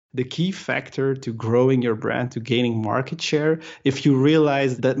the key factor to growing your brand, to gaining market share. If you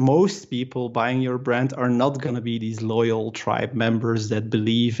realize that most people buying your brand are not going to be these loyal tribe members that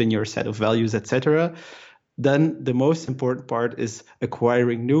believe in your set of values, etc., then the most important part is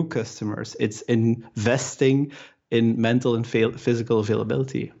acquiring new customers. It's investing in mental and physical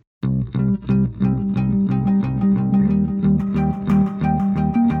availability.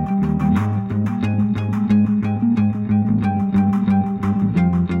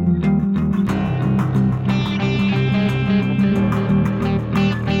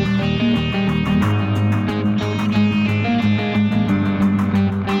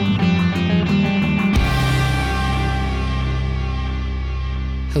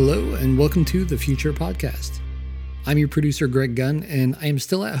 Hello, and welcome to the Future Podcast. I'm your producer, Greg Gunn, and I am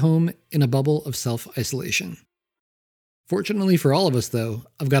still at home in a bubble of self-isolation. Fortunately for all of us, though,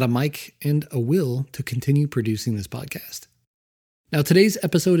 I've got a mic and a will to continue producing this podcast. Now, today's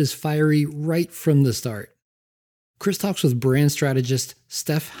episode is fiery right from the start. Chris talks with brand strategist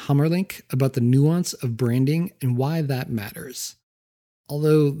Stef Hamerlinck about the nuance of branding and why that matters.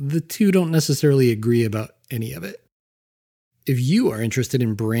 Although the two don't necessarily agree about any of it. If you are interested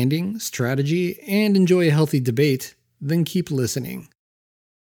in branding, strategy, and enjoy a healthy debate, then keep listening.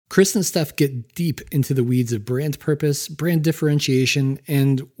 Chris and Stef get deep into the weeds of brand purpose, brand differentiation,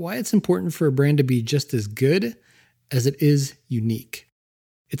 and why it's important for a brand to be just as good as it is unique.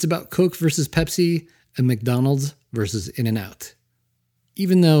 It's about Coke versus Pepsi and McDonald's versus In-N-Out.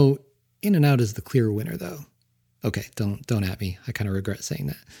 Even though In-N-Out is the clear winner, though. Okay, don't at me. I kind of regret saying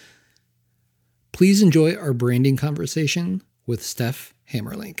that. Please enjoy our branding conversation with Stef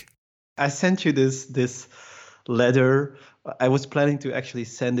Hamerlinck. I sent you this letter. I was planning to actually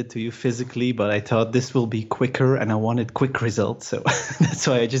send it to you physically, but I thought this will be quicker and I wanted quick results. So that's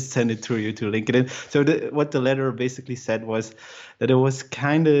why I just sent it through you to LinkedIn. So what the letter basically said was that it was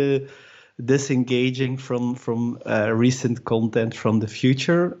kind of disengaging from recent content from the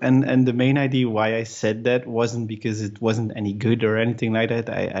future. And the main idea why I said that wasn't because it wasn't any good or anything like that.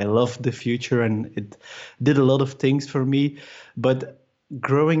 I loved the future and it did a lot of things for me. But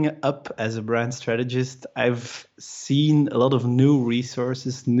growing up as a brand strategist, I've seen a lot of new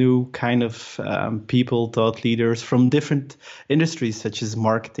resources, new kind of people, thought leaders from different industries such as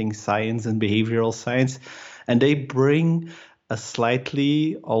marketing science and behavioral science. And they bring a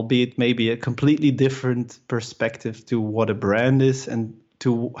slightly, albeit maybe a completely different perspective to what a brand is and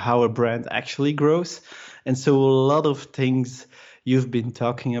to how a brand actually grows. And so a lot of things you've been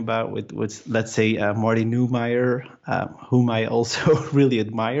talking about with let's say, Marty Neumeier, whom I also really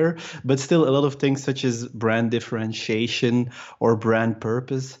admire, but still a lot of things such as brand differentiation or brand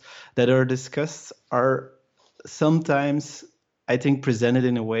purpose that are discussed are sometimes, I think, presented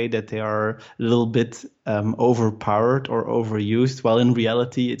in a way that they are a little bit overpowered or overused, while in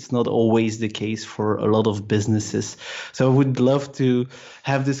reality, it's not always the case for a lot of businesses. So I would love to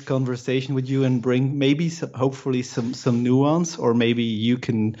have this conversation with you and bring maybe hopefully some nuance, or maybe you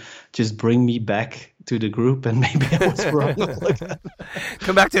can just bring me back to the group and maybe I was wrong.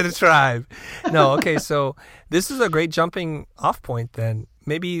 Come back to the tribe. No, okay, so this is a great jumping off point then.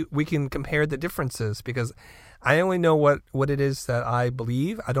 Maybe we can compare the differences, because I only know what it is that I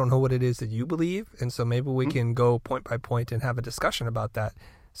believe. I don't know what it is that you believe. And so maybe we can go point by point and have a discussion about that.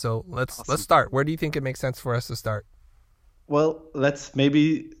 So let's start. Where do you think it makes sense for us to start? Well, let's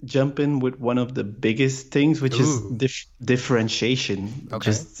maybe jump in with one of the biggest things, which is differentiation. Okay.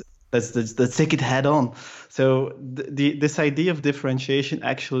 Just let's take it head on. So this idea of differentiation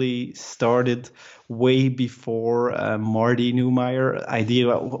actually started way before Marty Neumeier.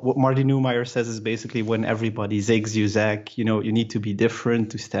 What Marty Neumeier says is basically when everybody zigs, you zag. You need to be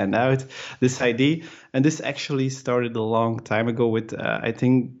different to stand out. This idea, and this actually started a long time ago with I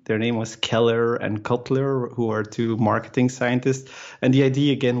think their name was Keller and Kotler, who are two marketing scientists. And the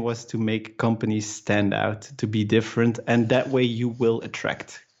idea again was to make companies stand out, to be different, and that way you will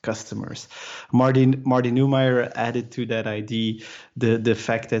attract customers. Marty Neumeier added to that idea the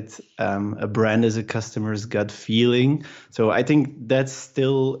fact that a brand is a customer's gut feeling. So I think that's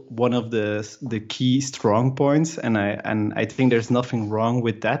still one of the key strong points, and I think there's nothing wrong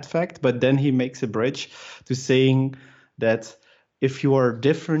with that fact. But then he makes a bridge to saying that if you are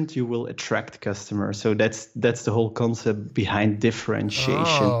different, you will attract customers. So that's the whole concept behind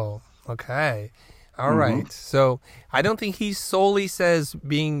differentiation. Oh, okay. All right. So I don't think he solely says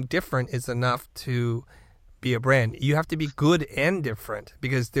being different is enough to be a brand. You have to be good and different,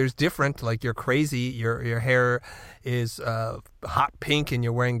 because there's different, like you're crazy, your hair is hot pink and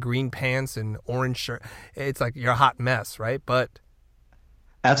you're wearing green pants and orange shirt. It's like you're a hot mess, right? But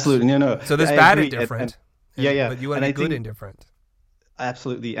absolutely, no. So there's bad and different. Yeah. But you want to be good and different.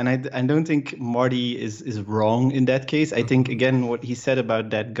 Absolutely. And I don't think Marty is wrong in that case. I think, again, what he said about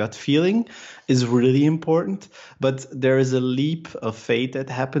that gut feeling is really important. But there is a leap of faith that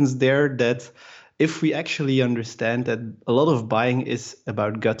happens there that if we actually understand that a lot of buying is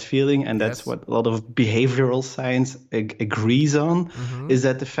about gut feeling, and that's Yes. what a lot of behavioral science agrees on, is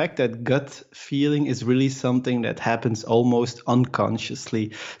that the fact that gut feeling is really something that happens almost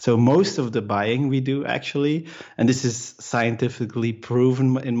unconsciously. So most of the buying we do actually, and this is scientifically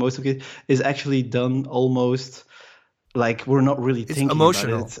proven in most of it, is actually done almost like we're not really It's thinking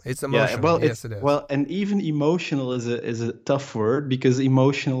emotional. about it. It's emotional. Yeah, well, Yes, it is. well, and even emotional is a tough word because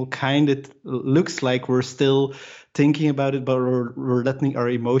emotional kind of looks like we're still thinking about it, but we're letting our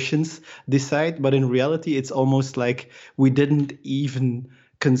emotions decide. But in reality, it's almost like we didn't even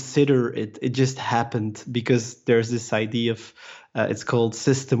consider it. It just happened because there's this idea of it's called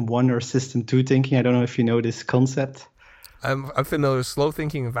system 1 or system 2 thinking. I don't know if you know this concept. I'm familiar with slow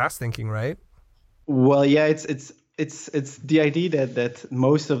thinking and fast thinking, right? Well, yeah, it's the idea that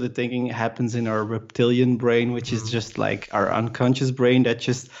most of the thinking happens in our reptilian brain, which is just like our unconscious brain that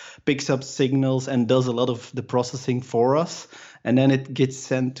just picks up signals and does a lot of the processing for us. And then it gets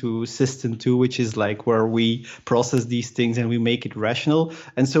sent to system 2, which is like where we process these things and we make it rational.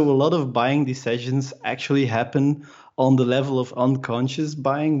 And so a lot of buying decisions actually happen on the level of unconscious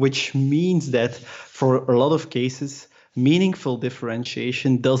buying, which means that for a lot of cases, meaningful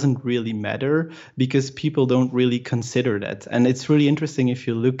differentiation doesn't really matter because people don't really consider that. And it's really interesting if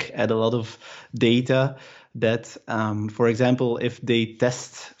you look at a lot of data that, for example, if they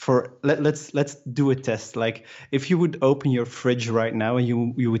test for, let's do a test. Like if you would open your fridge right now and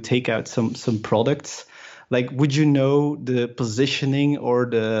you would take out some products, like would you know the positioning or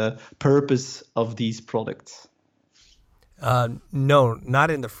the purpose of these products? No, not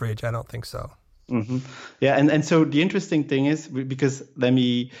in the fridge. I don't think so. Yeah, and so the interesting thing is because let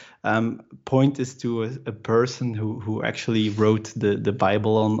me point this to a person who actually wrote the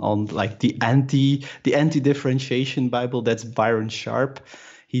Bible on like the anti differentiation Bible. That's Byron Sharp.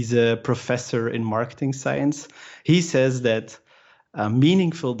 He's a professor in marketing science. He says that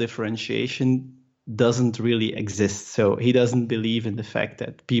meaningful differentiation doesn't really exist. So he doesn't believe in the fact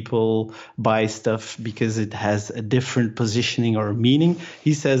that people buy stuff because it has a different positioning or meaning.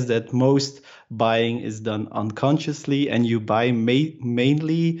 He says that most buying is done unconsciously and you buy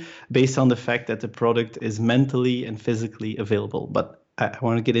mainly based on the fact that the product is mentally and physically available. But I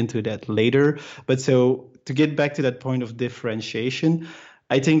want to get into that later. But so to get back to that point of differentiation,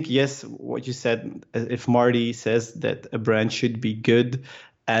 I think, yes, what you said, if Marty says that a brand should be good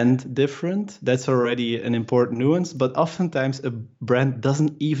and different, that's already an important nuance. But oftentimes a brand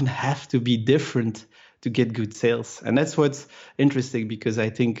doesn't even have to be different to get good sales. And that's what's interesting because I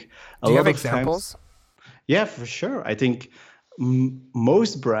think Do you have examples? Yeah, for sure. I think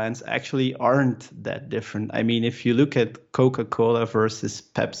most brands actually aren't that different. I mean, if you look at Coca-Cola versus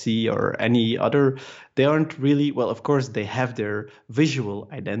Pepsi or any other, they aren't really, well, of course, they have their visual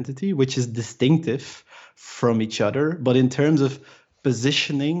identity, which is distinctive from each other. But in terms of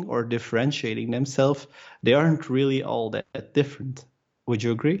positioning or differentiating themselves, they aren't really all that different. Would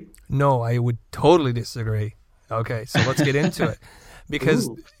you agree? No, I would totally disagree. Okay, so let's get into it.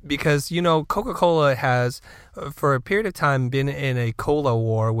 Because you know, Coca-Cola has for a period of time been in a cola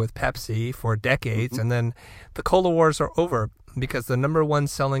war with Pepsi for decades, and then the cola wars are over because the number one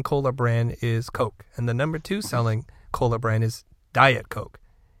selling cola brand is Coke and the number two selling cola brand is Diet Coke.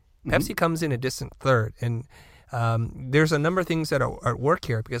 Pepsi comes in a distant third, and there's a number of things that are at work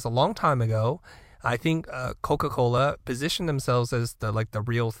here because a long time ago, I think Coca-Cola positioned themselves as the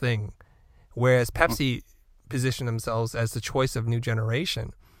real thing, whereas Pepsi positioned themselves as the choice of new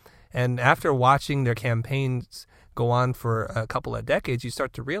generation. And after watching their campaigns go on for a couple of decades, you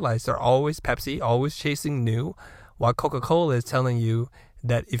start to realize they're always Pepsi, always chasing new, while Coca-Cola is telling you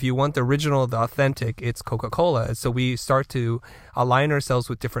that if you want the original, the authentic, it's Coca-Cola. And so we start to align ourselves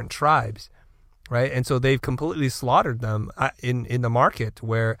with different tribes, right? And so they've completely slaughtered them in the market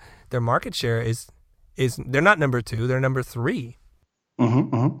where their market share is they're not number two, they're number three.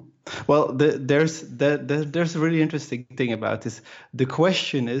 Well, there's a really interesting thing about this. The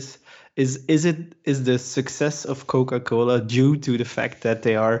question is the success of Coca-Cola due to the fact that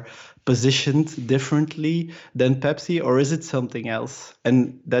they are positioned differently than Pepsi, or is it something else?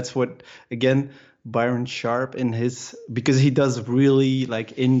 And that's what, again, Byron Sharp in his, because he does really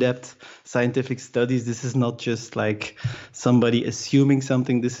like in-depth scientific studies. This is not just like somebody assuming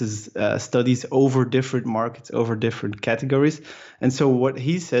something. This is studies over different markets, over different categories. And so what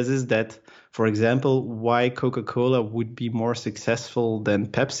he says is that, for example, why Coca-Cola would be more successful than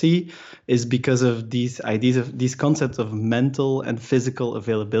Pepsi is because of these ideas, of these concepts of mental and physical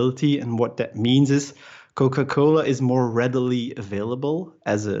availability. And what that means is Coca-Cola is more readily available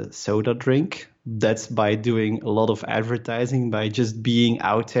as a soda drink. That's by doing a lot of advertising, by just being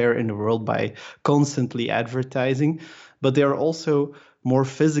out there in the world, by constantly advertising. But they are also more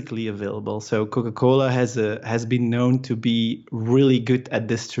physically available. So Coca-Cola has been known to be really good at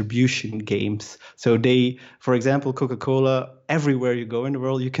distribution games. So they, for example, Coca-Cola, everywhere you go in the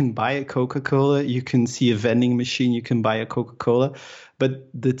world, you can buy a Coca-Cola, you can see a vending machine, you can buy a Coca-Cola. But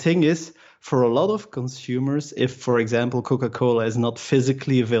the thing is, for a lot of consumers, if, for example, Coca-Cola is not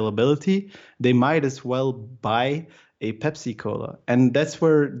physically availability, they might as well buy a Pepsi Cola. And that's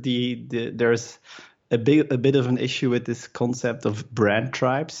where there's a bit of an issue with this concept of brand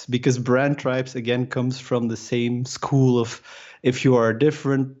tribes, because brand tribes, again, comes from the same school of, if you are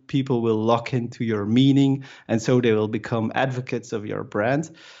different, people will lock into your meaning, and so they will become advocates of your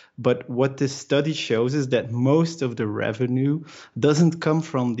brand. But what this study shows is that most of the revenue doesn't come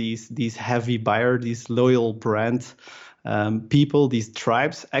from these heavy buyer, these loyal brand people, these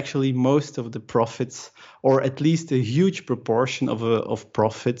tribes. Actually, most of the profits, or at least a huge proportion of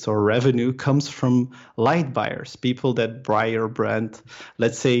profits or revenue, comes from light buyers, people that buy your brand,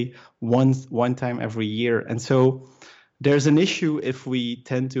 let's say one time every year. And so there's an issue if we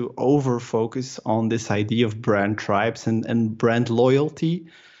tend to over focus on this idea of brand tribes and brand loyalty.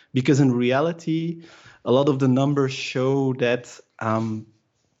 Because in reality, a lot of the numbers show that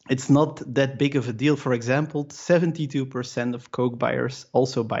it's not that big of a deal. For example, 72% of Coke buyers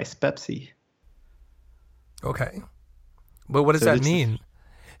also buys Pepsi. Okay. But what does that mean?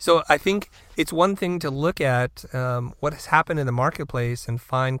 So I think it's one thing to look at what has happened in the marketplace and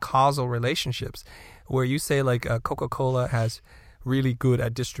find causal relationships, where you say like Coca-Cola has really good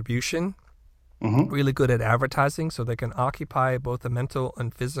at distribution, really good at advertising, so they can occupy both the mental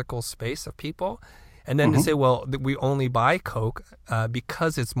and physical space of people. And then to say, well, we only buy Coke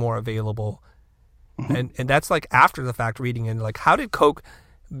because it's more available. And that's like after the fact reading in, like, how did Coke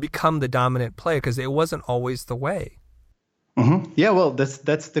become the dominant player? Because it wasn't always the way. Yeah, well,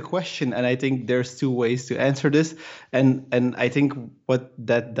 that's the question. And I think there's two ways to answer this. And I think what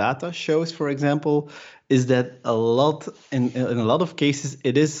that data shows, for example, is that in a lot of cases,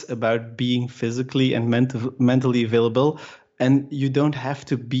 it is about being physically and mentally available. And you don't have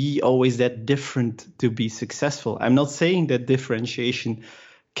to be always that different to be successful. I'm not saying that differentiation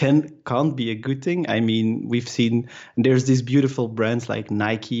can't be a good thing. I mean, we've seen there's these beautiful brands like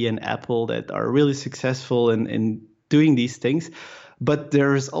Nike and Apple that are really successful in doing these things. But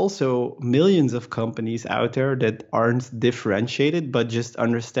there's also millions of companies out there that aren't differentiated, but just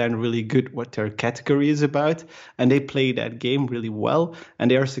understand really good what their category is about. And they play that game really well and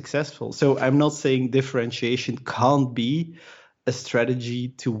they are successful. So I'm not saying differentiation can't be a strategy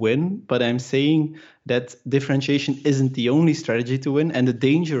to win, but I'm saying that differentiation isn't the only strategy to win. And the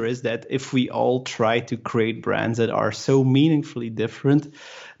danger is that if we all try to create brands that are so meaningfully different,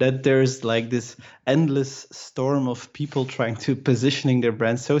 that there's like this endless storm of people trying to positioning their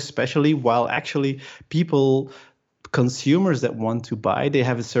brands so specially, while actually consumers that want to buy, they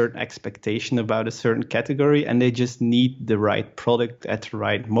have a certain expectation about a certain category and they just need the right product at the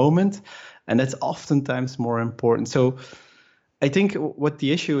right moment. And that's oftentimes more important. So I think what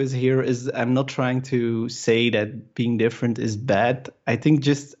the issue is here is I'm not trying to say that being different is bad. I think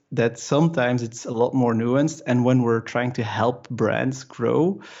just that sometimes it's a lot more nuanced. And when we're trying to help brands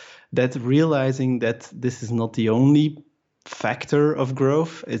grow, that realizing that this is not the only factor of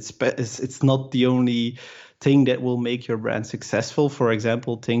growth, it's not the only thing that will make your brand successful. For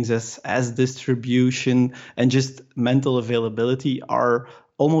example, things as distribution and just mental availability are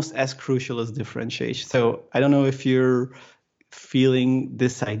almost as crucial as differentiation. So I don't know if you're feeling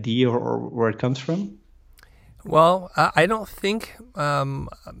this idea or where it comes from? Well, I don't think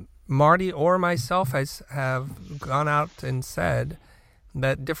Marty or myself have gone out and said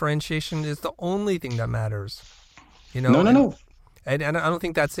that differentiation is the only thing that matters. You know, No. And I don't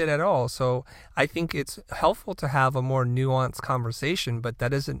think that's it at all. So I think it's helpful to have a more nuanced conversation, but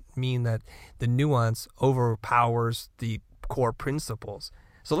that doesn't mean that the nuance overpowers the core principles.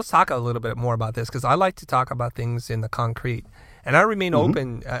 So let's talk a little bit more about this, because I like to talk about things in the concrete. And I remain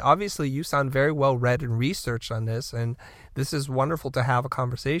open. Obviously, you sound very well read and researched on this, and this is wonderful to have a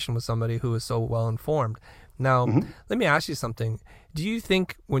conversation with somebody who is so well informed. Now, Mhm. let me ask you something. Do you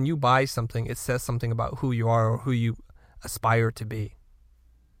think when you buy something, it says something about who you are or who you aspire to be?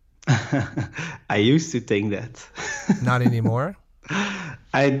 I used to think that. Not anymore?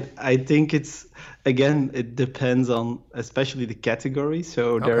 I think it's, again, it depends on especially the category.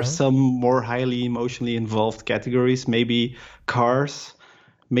 So there are Okay. some more highly emotionally involved categories, maybe cars,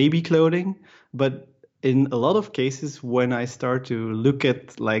 maybe clothing, but in a lot of cases when I start to look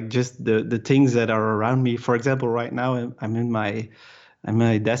at like just the things that are around me, for example, right now I'm in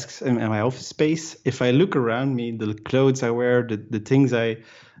my desk in my office space. If I look around me, the clothes I wear, the things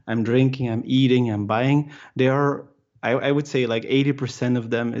I'm drinking, I'm eating, I'm buying, they are, I would say like 80% of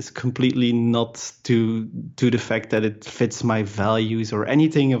them is completely not to the fact that it fits my values or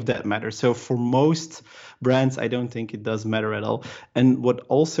anything of that matter. So for most brands, I don't think it does matter at all. And what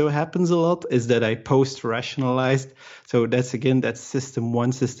also happens a lot is that I post rationalized. So that's again that system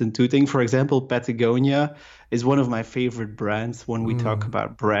one, system two thing. For example, Patagonia is one of my favorite brands when we talk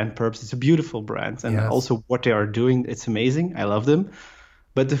about brand purpose. It's a beautiful brand. And Yes. also what they are doing, it's amazing. I love them.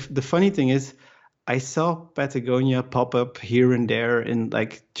 But the funny thing is, I saw Patagonia pop up here and there in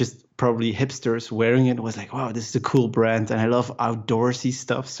like just probably hipsters wearing it. Was like, wow, this is a cool brand. And I love outdoorsy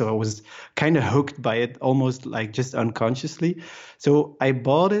stuff. So I was kind of hooked by it almost like just unconsciously. So I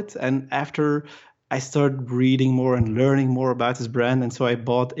bought it. And after I started reading more and learning more about this brand. And so I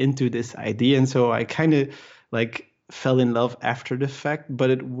bought into this idea. And so I kind of like fell in love after the fact, but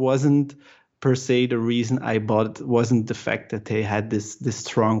it wasn't per se the reason I bought it wasn't the fact that they had this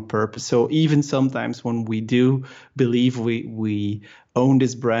strong purpose. So even sometimes when we do believe we own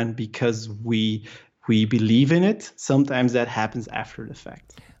this brand because we believe in it, sometimes that happens after the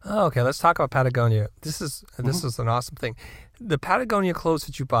fact. Oh, okay, let's talk about Patagonia. This is an awesome thing. The Patagonia clothes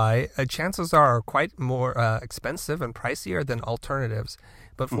that you buy, chances are quite more expensive and pricier than alternatives.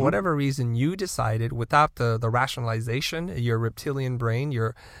 But for whatever reason, you decided, without the rationalization, your reptilian brain,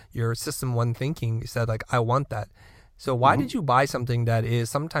 your system one thinking, you said, like, I want that. So why did you buy something that is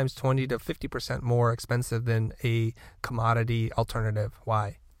sometimes 20 to 50% more expensive than a commodity alternative?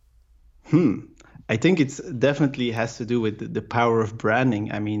 Why? I think it's definitely has to do with the power of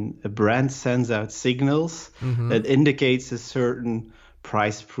branding. I mean, a brand sends out signals that indicates a certain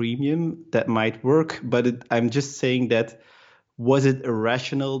price premium that might work. But I'm just saying that, was it a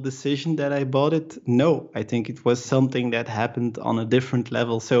rational decision that I bought it? No, I think it was something that happened on a different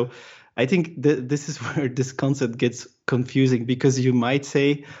level. So I think this is where this concept gets confusing, because you might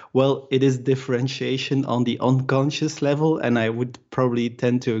say, well, it is differentiation on the unconscious level, and I would probably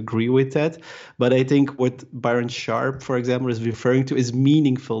tend to agree with that. But I think what Byron Sharp, for example, is referring to is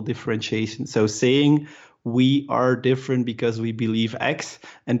meaningful differentiation. So saying we are different because we believe X,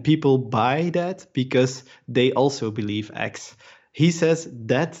 and people buy that because they also believe X. He says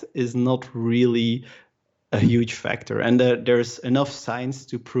that is not really a huge factor, and there's enough science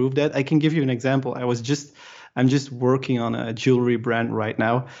to prove that. I can give you an example. I'm just working on a jewelry brand right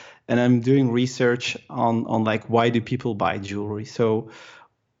now, and I'm doing research on like, why do people buy jewelry? So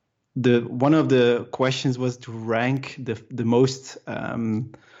one of the questions was to rank the most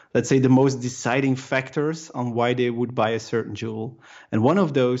let's say the most deciding factors on why they would buy a certain jewel. And one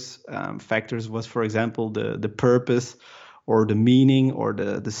of those factors was, for example, the purpose or the meaning or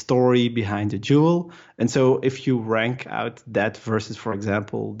the story behind the jewel. And so if you rank out that versus, for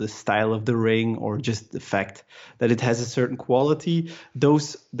example, the style of the ring or just the fact that it has a certain quality,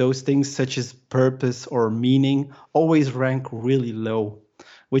 those things such as purpose or meaning always rank really low,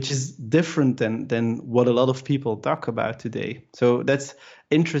 which is different than what a lot of people talk about today. So that's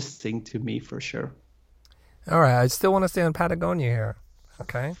interesting to me for sure. All right, I still want to stay on Patagonia here.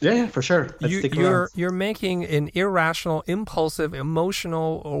 Okay. Yeah, for sure. You're making an irrational, impulsive,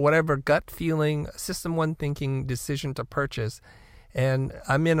 emotional, or whatever gut feeling, system one thinking decision to purchase, and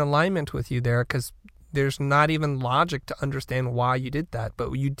I'm in alignment with you there, because there's not even logic to understand why you did that.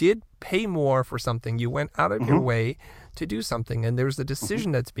 But you did pay more for something. You went out of your way to do something, and there's a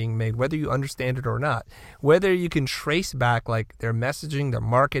decision that's being made, whether you understand it or not, whether you can trace back like their messaging, their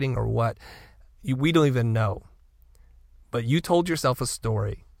marketing, or what. We don't even know. But you told yourself a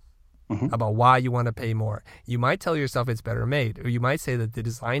story about why you want to pay more. You might tell yourself it's better made, or you might say that the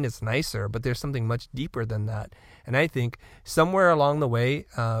design is nicer, but there's something much deeper than that. And I think somewhere along the way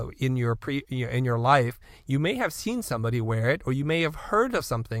in your life, you may have seen somebody wear it, or you may have heard of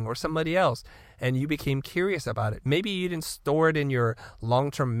something or somebody else, and you became curious about it. Maybe you didn't store it in your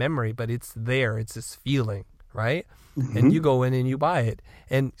long-term memory, but it's there. It's this feeling, right? And you go in and you buy it.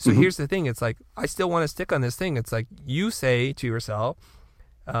 And so here's the thing. It's like, I still want to stick on this thing. It's like, you say to yourself,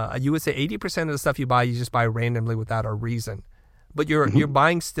 you would say 80% of the stuff you buy, you just buy randomly without a reason. but you're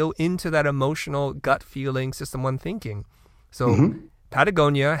buying still into that emotional gut feeling, system one thinking. So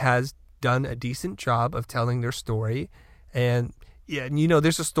Patagonia has done a decent job of telling their story, and yeah, you know,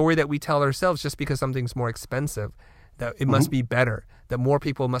 there's a story that we tell ourselves just because something's more expensive, that it must be better, that more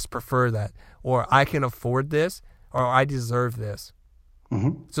people must prefer that, or I can afford this, or I deserve this.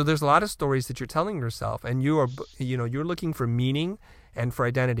 So there's a lot of stories that you're telling yourself, and you're looking for meaning and for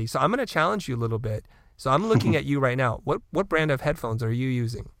identity. So I'm going to challenge you a little bit. So I'm looking at you right now. What brand of headphones are you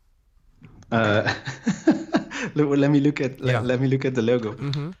using? Let me look at the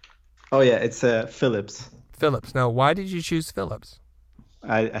logo. Oh yeah, it's Philips. Philips. Now, why did you choose Philips?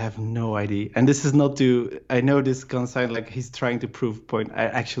 I have no idea. And this is not to, I know this can sound like he's trying to prove a point. I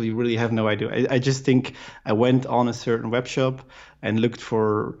actually really have no idea. I just think I went on a certain web shop and looked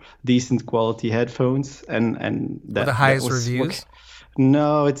for decent quality headphones, and that the highest that was reviews.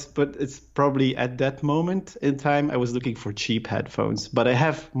 No, it's probably at that moment in time I was looking for cheap headphones, but I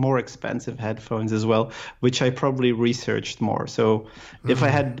have more expensive headphones as well, which I probably researched more. So if I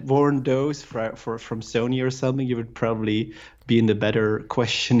had worn those from Sony or something, you would probably be in the better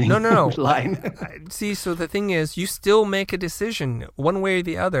questioning No. line. See, so the thing is, you still make a decision one way or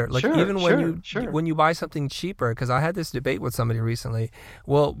the other. Like when you buy something cheaper, because I had this debate with somebody recently.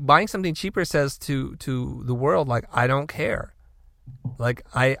 Well, buying something cheaper says to the world, like, I don't care. Like,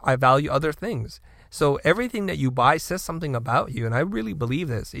 I value other things. So everything that you buy says something about you. And I really believe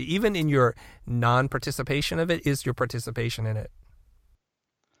this. Even in your non-participation of it is your participation in it.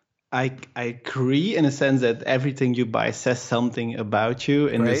 I agree in a sense that everything you buy says something about you.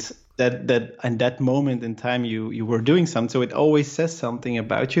 In this, that in that moment in time you were doing something. So it always says something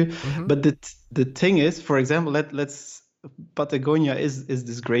about you. But the thing is, for example, let's Patagonia is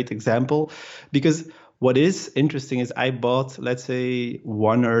this great example, because what is interesting is I bought, let's say,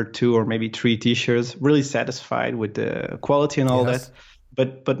 1 or 2 or maybe 3 t-shirts, really satisfied with the quality and all that.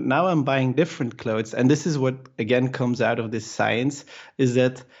 But now I'm buying different clothes. And this is what, again, comes out of this science, is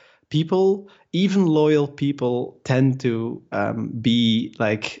that people, even loyal people, tend to be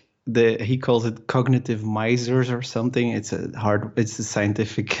like, he calls it cognitive misers or something. It's a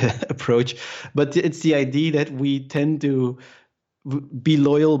scientific approach. But it's the idea that we tend to be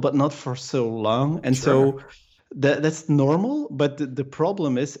loyal, but not for so long. And so that's normal. But the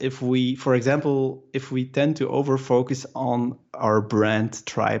problem is if we tend to over-focus on our brand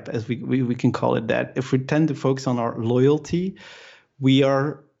tribe, as we can call it that, if we tend to focus on our loyalty, we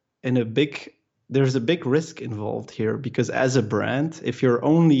are there's a big risk involved here, because as a brand, if you're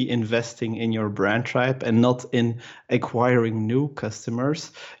only investing in your brand tribe and not in acquiring new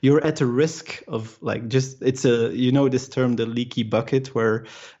customers, you're at a risk of this term, the leaky bucket, where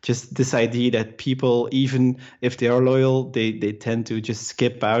just this idea that people, even if they are loyal, they tend to just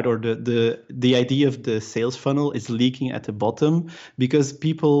skip out, or the idea of the sales funnel is leaking at the bottom, because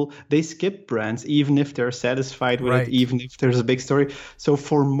people, they skip brands even if they're satisfied with it, even if there's a big story. So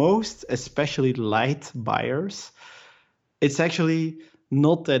for most, especially light buyers, it's actually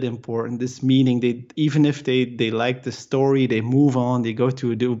not that important. This meaning even if they like the story, they move on, they go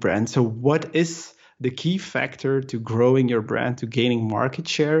to a new brand. So what is the key factor to growing your brand, to gaining market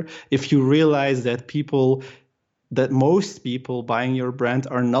share? If you realize that most people buying your brand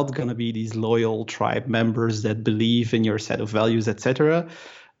are not going to be these loyal tribe members that believe in your set of values, etc.,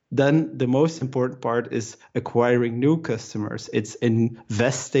 then the most important part is acquiring new customers. It's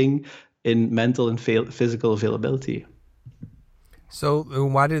investing in mental and physical availability. So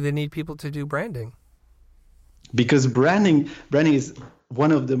why do they need people to do branding? Because branding is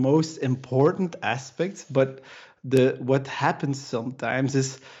one of the most important aspects, but what happens sometimes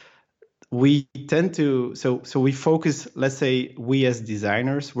is we tend to, so we focus, let's say we as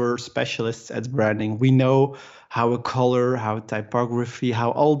designers, we're specialists at branding. We know how a color, how typography,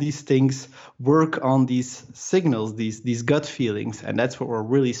 how all these things work on these signals, these gut feelings. And that's what we're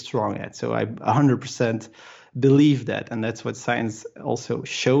really strong at. So I 100% believe that. And that's what science also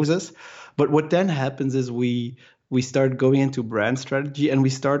shows us. But what then happens is we start going into brand strategy, and we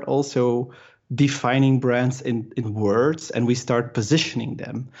start also defining brands in words, and we start positioning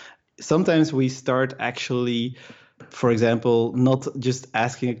them. Sometimes we start actually, for example, not just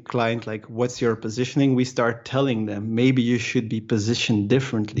asking a client, like, what's your positioning? We start telling them, maybe you should be positioned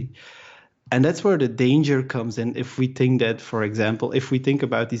differently. And that's where the danger comes in. If we think that, for example, if we think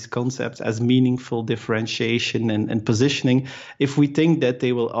about these concepts as meaningful differentiation and positioning, if we think that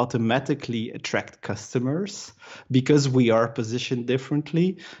they will automatically attract customers because we are positioned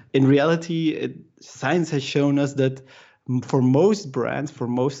differently, in reality, science has shown us that for most brands, for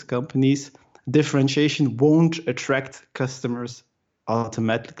most companies, differentiation won't attract customers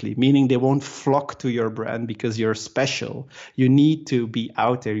automatically, meaning they won't flock to your brand because you're special. You need to be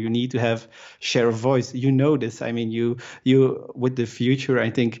out there. You need to have share of voice. You know this. I mean, you with the future,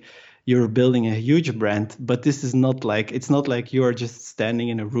 I think you're building a huge brand, but this is not like, it's not like you're just standing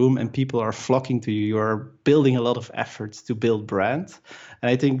in a room and people are flocking to you. You're building a lot of efforts to build brand. And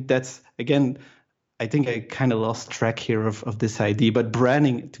I think that's, again, I think I kind of lost track here of this idea, but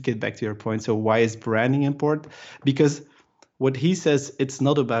branding, to get back to your point. So why is branding important? Because what he says, it's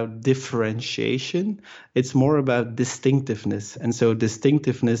not about differentiation, it's more about distinctiveness. And so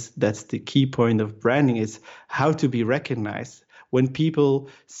distinctiveness, that's the key point of branding, is how to be recognized. When people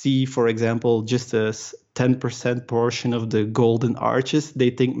see, for example, just a 10% portion of the golden arches, they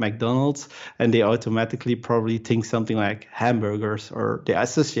think McDonald's, and they automatically probably think something like hamburgers, or they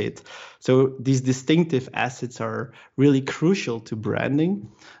associate. So these distinctive assets are really crucial to branding,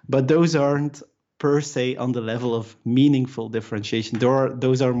 but those aren't per se on the level of meaningful differentiation.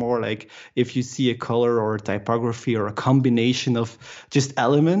 Those are more like if you see a color or a typography or a combination of just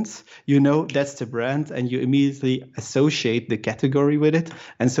elements, you know that's the brand, and you immediately associate the category with it,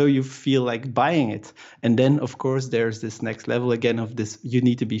 and so you feel like buying it. And then of course there's this next level again of this, you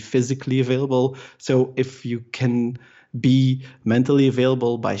need to be physically available. So if you can be mentally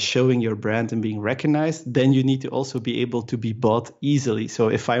available by showing your brand and being recognized, then you need to also be able to be bought easily. So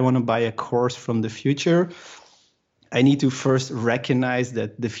if I want to buy a course from the future, I need to first recognize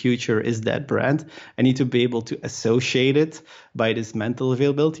that the future is that brand. I need to be able to associate it by this mental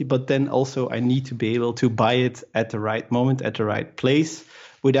availability, but then also I need to be able to buy it at the right moment, at the right place,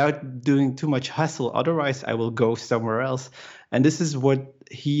 without doing too much hustle. Otherwise, I will go somewhere else. And this is what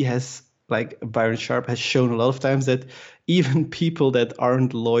he has, like Byron Sharp has shown a lot of times, that even people that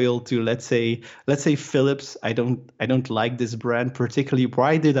aren't loyal to, let's say Philips, I don't like this brand particularly.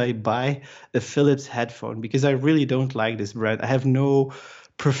 Why did I buy a Philips headphone? Because I really don't like this brand. I have no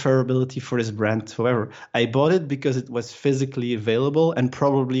preferability for this brand whatsoever. I bought it because it was physically available, and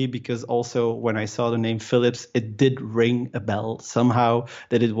probably because also when I saw the name Philips, it did ring a bell somehow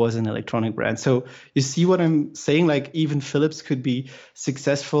that it was an electronic brand. So you see what I'm saying? Like even Philips could be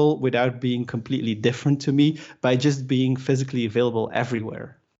successful without being completely different to me by just being physically available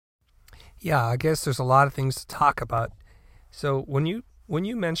everywhere. Yeah, I guess there's a lot of things to talk about. So when you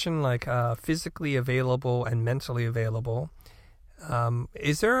mention like physically available and mentally available,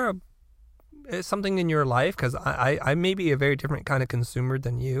 is there something in your life? Because I may be a very different kind of consumer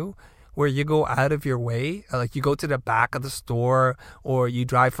than you, where you go out of your way, like you go to the back of the store or you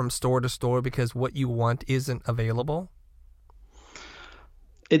drive from store to store because what you want isn't available.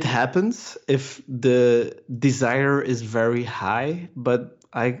 It happens if the desire is very high, but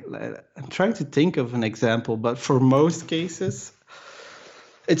I'm trying to think of an example, but for most cases,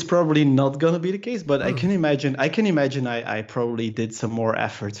 it's probably not going to be the case, but I can imagine I probably did some more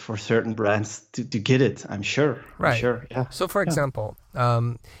efforts for certain brands to get it. I'm sure. Right. I'm sure. Yeah. So for example,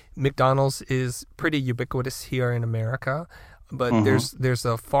 McDonald's is pretty ubiquitous here in America, but there's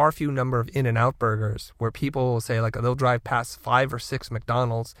a far few number of In-N-Out burgers where people will say like they'll drive past 5 or 6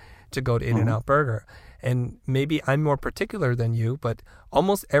 McDonald's to go to In-N-Out Burger. And maybe I'm more particular than you, but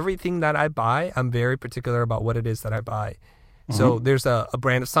almost everything that I buy, I'm very particular about what it is that I buy. So there's a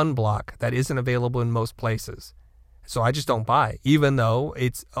brand of sunblock that isn't available in most places. So I just don't buy, even though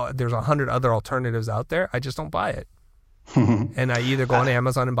it's there's 100 other alternatives out there. I just don't buy it. And I either go on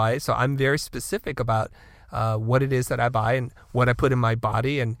Amazon and buy it. So I'm very specific about what it is that I buy and what I put in my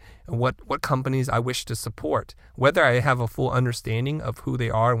body and what companies I wish to support. Whether I have a full understanding of who they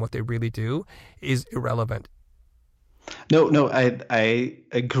are and what they really do is irrelevant. No, I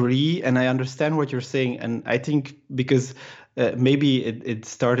agree, and I understand what you're saying, and I think because maybe it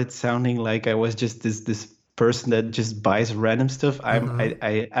started sounding like I was just this person that just buys random stuff. I'm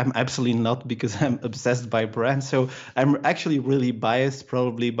absolutely not, because I'm obsessed by brands. So I'm actually really biased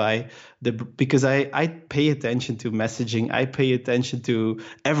probably by because I pay attention to messaging. I pay attention to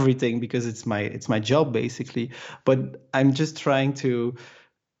everything because it's my job basically. But I'm just trying to,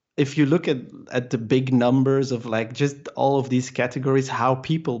 if you look at the big numbers of like just all of these categories, how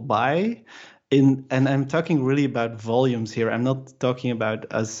people buy, and I'm talking really about volumes here. I'm not talking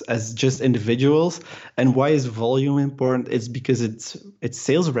about us as just individuals. And why is volume important? It's because it's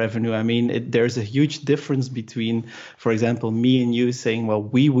sales revenue. I mean, there's a huge difference between, for example, me and you saying, well,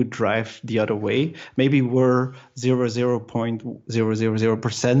 we would drive the other way. Maybe we're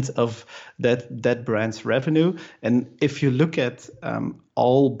 0.000% of that brand's revenue. And if you look at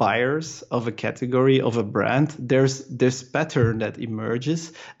all buyers of a category of a brand, there's this pattern that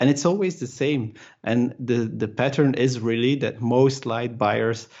emerges, and it's always the same. And the pattern is really that most light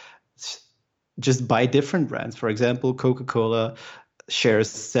buyers just buy different brands. For example, Coca-Cola shares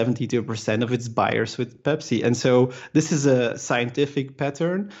 72% of its buyers with Pepsi. And so this is a scientific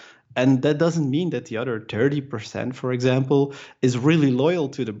pattern. And that doesn't mean that the other 30%, for example, is really loyal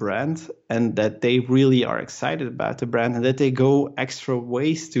to the brand and that they really are excited about the brand and that they go extra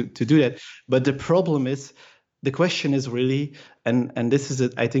ways to do that. But the problem is, the question is really, and this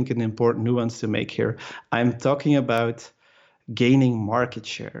is, I think, an important nuance to make here. I'm talking about gaining market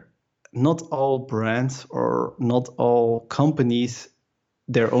share. Not all brands or not all companies,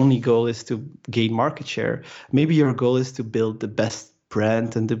 their only goal is to gain market share. Maybe your goal is to build the best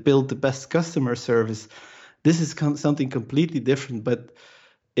brand and to build the best customer service. This is something completely different. But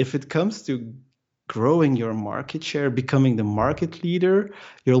if it comes to growing your market share, becoming the market leader,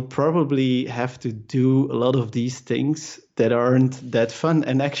 you'll probably have to do a lot of these things that aren't that fun.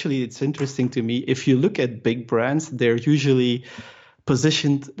 And actually, it's interesting to me, if you look at big brands, they're usually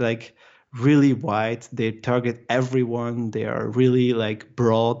positioned like really wide. They target everyone. They are really like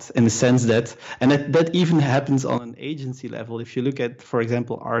broad in the sense that, and that even happens on an agency level. If you look at, for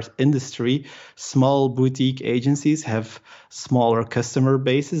example, our industry, small boutique agencies have smaller customer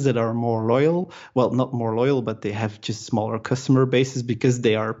bases that are more loyal. Well, not more loyal, but they have just smaller customer bases because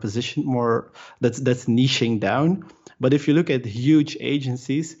they are positioned more, that's niching down. But if you look at huge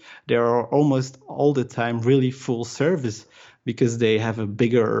agencies, they are almost all the time really full service because they have a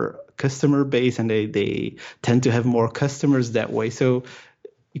bigger customer base and they tend to have more customers that way. So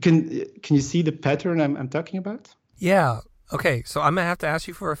can you see the pattern I'm talking about? Yeah. Okay. So I'm gonna have to ask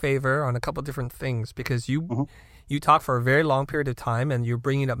you for a favor on a couple different things because you talk for a very long period of time and you're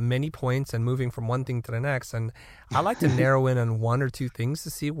bringing up many points and moving from one thing to the next. And I like to narrow in on one or two things to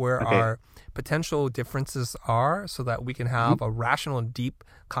see where our potential differences are so that we can have a rational and deep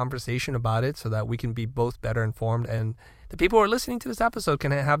conversation about it so that we can be both better informed and the people who are listening to this episode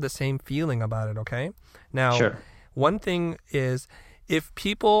can have the same feeling about it, okay? Now, one thing is if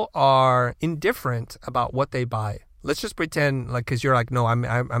people are indifferent about what they buy, let's just pretend like, because you're like, no, I'm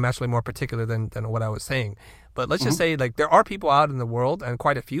actually more particular than what I was saying. But let's just say like there are people out in the world and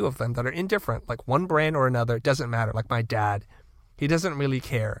quite a few of them that are indifferent, like one brand or another, it doesn't matter. Like my dad, he doesn't really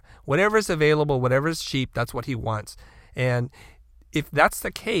care. Whatever's available, whatever's cheap, that's what he wants. And if that's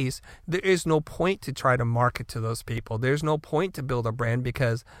the case, there is no point to try to market to those people. There's no point to build a brand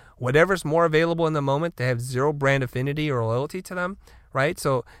because whatever's more available in the moment, they have zero brand affinity or loyalty to them, right?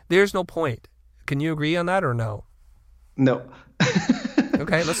 So there's no point. Can you agree on that or no? No.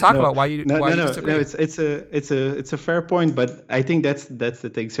 Okay, let's talk about why you disagree. No. It's a fair point, but I think that's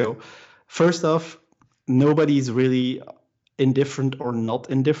the thing. So first off, nobody's really indifferent or not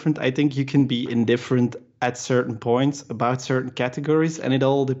indifferent. I think you can be indifferent at certain points about certain categories, and it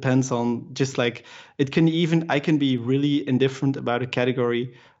all depends on just like I can be really indifferent about a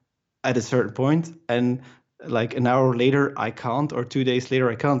category at a certain point, and like an hour later I can't, or 2 days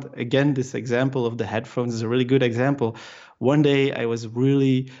later I can't. Again, this example of the headphones is a really good example. One day I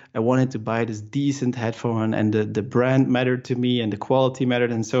wanted to buy this decent headphone and the brand mattered to me and the quality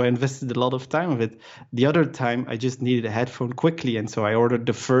mattered. And so I invested a lot of time of it. The other time I just needed a headphone quickly. And so I ordered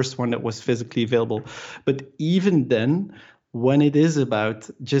the first one that was physically available. But even then, when it is about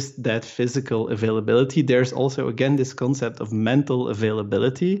just that physical availability, there's also, again, this concept of mental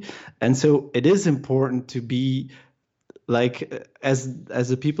availability. And so it is important to be like, as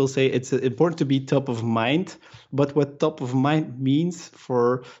the people say, it's important to be top of mind. But what top of mind means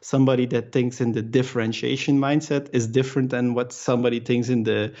for somebody that thinks in the differentiation mindset is different than what somebody thinks in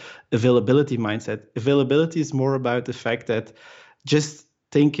the availability mindset. Availability is more about the fact that just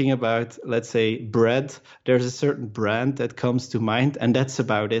thinking about, let's say, bread, there's a certain brand that comes to mind, and that's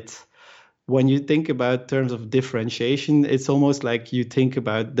about it. When you think about terms of differentiation, it's almost like you think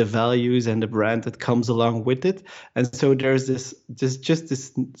about the values and the brand that comes along with it. And so there's this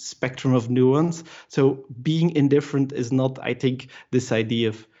spectrum of nuance. So being indifferent is not, I think, this idea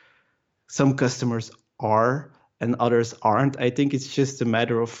of some customers are and others aren't. I think it's just a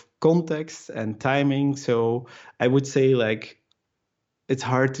matter of context and timing. So I would say like it's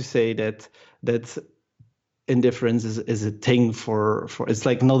hard to say that indifference is a thing for it's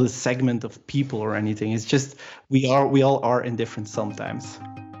like not a segment of people or anything. It's just we all are indifferent sometimes.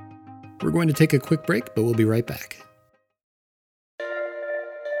 We're going to take a quick break, but we'll be right back.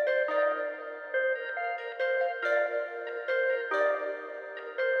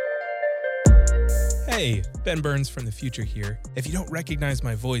 Hey, Ben Burns from the future here. If you don't recognize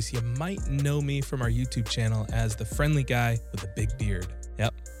my voice, you might know me from our YouTube channel as the friendly guy with a big beard.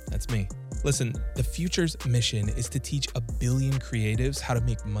 Yep, that's me. Listen, the future's mission is to teach 1 billion creatives how to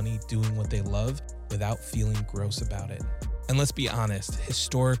make money doing what they love without feeling gross about it. And let's be honest,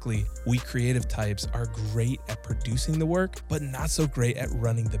 historically, we creative types are great at producing the work, but not so great at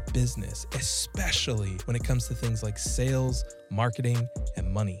running the business, especially when it comes to things like sales, marketing,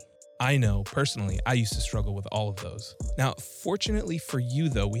 and money. I know, personally, I used to struggle with all of those. Now, fortunately for you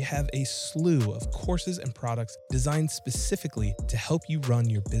though, we have a slew of courses and products designed specifically to help you run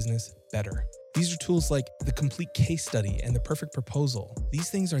your business better. These are tools like the complete case study and the perfect proposal. These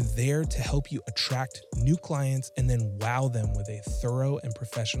things are there to help you attract new clients and then wow them with a thorough and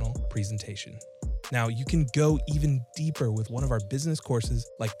professional presentation. Now, you can go even deeper with one of our business courses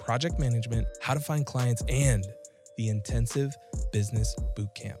like project management, how to find clients, and the intensive business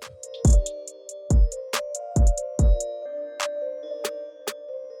bootcamp.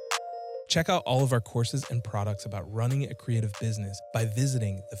 Check out all of our courses and products about running a creative business by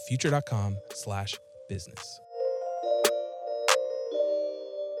visiting thefuture.com/business.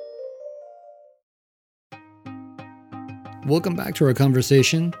 Welcome back to our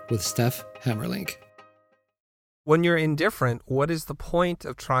conversation with Stef Hamerlinck. When you're indifferent, what is the point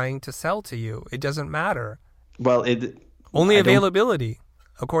of trying to sell to you? It doesn't matter. Well, Only availability,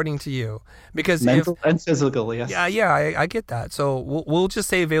 according to you, because mental and physical, yes. Yeah, I get that. So we'll just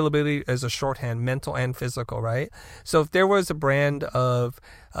say availability as a shorthand, mental and physical, right? So if there was a brand of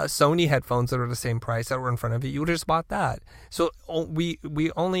Sony headphones that are the same price that were in front of you, you would have just bought that. So we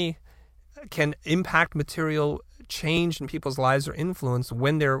only can impact material change in people's lives or influence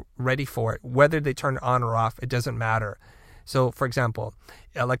when they're ready for it. Whether they turn it on or off, it doesn't matter. So, for example,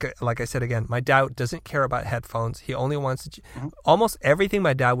 like I said again, my dad doesn't care about headphones. He only wants almost everything.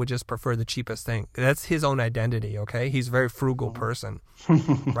 My dad would just prefer the cheapest thing. That's his own identity, okay? He's a very frugal person,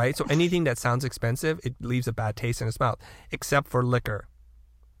 right? So anything that sounds expensive, it leaves a bad taste in his mouth, except for liquor.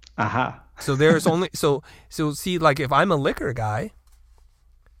 Aha. So there's only so see, like if I'm a liquor guy,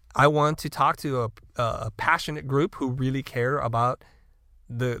 I want to talk to a passionate group who really care about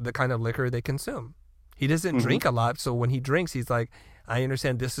the kind of liquor they consume. He doesn't drink a lot, so when he drinks, he's like, I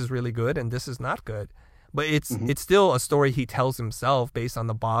understand this is really good and this is not good. But it's still a story he tells himself based on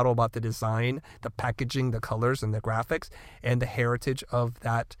the bottle, about the design, the packaging, the colors, and the graphics, and the heritage of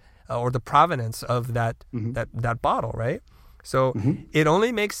that, or the provenance of that bottle, right? So it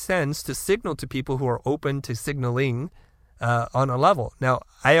only makes sense to signal to people who are open to signaling on a level. Now,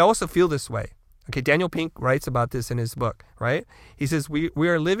 I also feel this way. Okay, Daniel Pink writes about this in his book, right? He says, we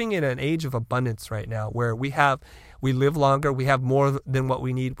are living in an age of abundance right now, where we live longer, we have more than what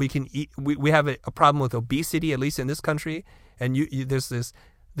we need. We can eat. We have a problem with obesity, at least in this country, and there's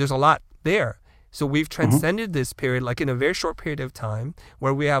a lot there. So we've transcended this period, like in a very short period of time,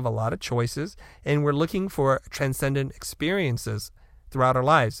 where we have a lot of choices, and we're looking for transcendent experiences throughout our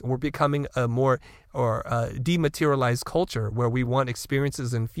lives. We're becoming a more dematerialized culture, where we want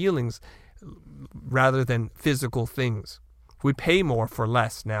experiences and feelings rather than physical things. We pay more for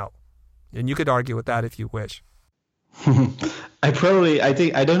less now. And you could argue with that if you wish. I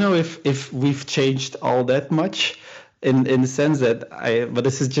don't know if we've changed all that much in the sense that but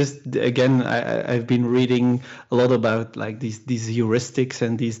this is just, again, I've been reading a lot about like these heuristics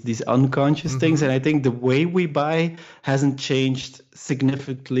and these unconscious things. And I think the way we buy hasn't changed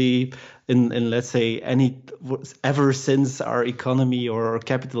significantly in let's say ever since our economy or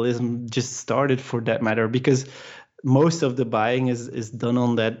capitalism just started, for that matter, because most of the buying is done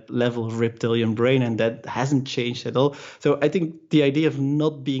on that level of reptilian brain, and that hasn't changed at all. So I think the idea of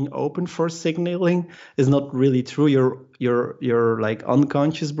not being open for signaling is not really true. Your like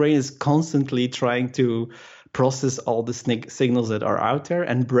unconscious brain is constantly trying to process all the signals that are out there,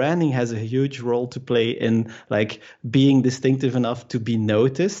 and branding has a huge role to play in like being distinctive enough to be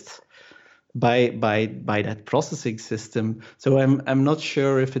noticed by that processing system. So I'm not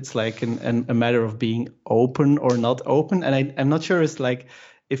sure if it's like a matter of being open or not open, and I'm not sure it's like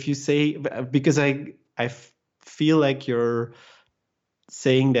if you say, because I feel like you're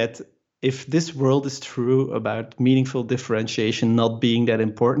saying that if this world is true about meaningful differentiation not being that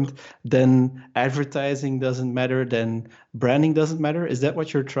important, then advertising doesn't matter, then branding doesn't matter. Is that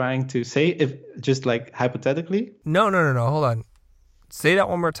what you're trying to say? If just like hypothetically? No. Hold on. Say that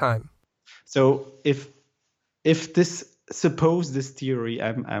one more time. So if suppose this theory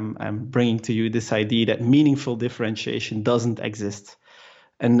I'm bringing to you, this idea that meaningful differentiation doesn't exist,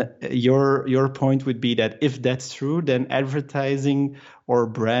 and your point would be that if that's true, then advertising or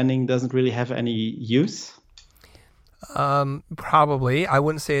branding doesn't really have any use. Probably. I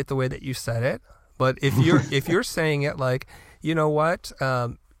wouldn't say it the way that you said it, but if you're saying it like, you know what,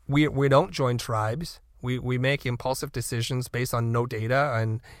 we don't join tribes. We make impulsive decisions based on no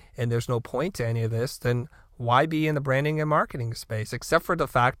data, and there's no point to any of this, then why be in the branding and marketing space, except for the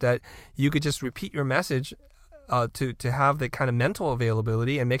fact that you could just repeat your message to have the kind of mental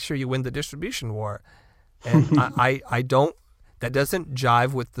availability and make sure you win the distribution war. And I don't. That doesn't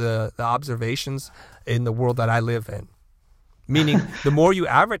jive with the observations in the world that I live in. Meaning, the more you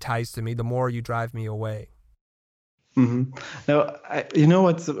advertise to me, the more you drive me away. Mm-hmm. Now, you know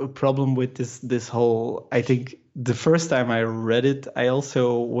what's a problem with this whole? I think the first time I read it, I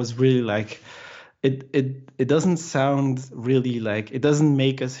also was really like, it doesn't sound really like, it doesn't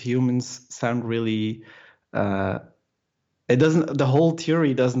make us humans sound really. It doesn't. The whole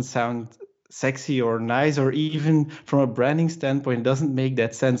theory doesn't sound sexy or nice, or even from a branding standpoint, it doesn't make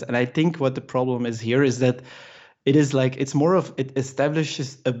that sense. And I think what the problem is here is that it is like, it's more of, it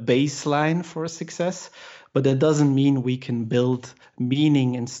establishes a baseline for success, but that doesn't mean we can build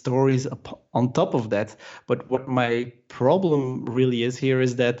meaning and stories on top of that. But what my problem really is here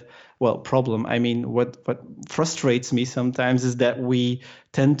is that, what frustrates me sometimes is that we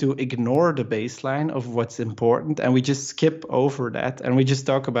tend to ignore the baseline of what's important, and we just skip over that, and we just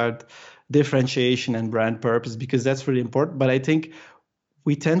talk about differentiation and brand purpose because that's really important. But I think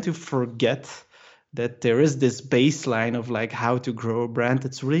we tend to forget that there is this baseline of like how to grow a brand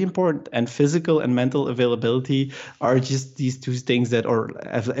that's really important, and physical and mental availability are just these two things that, or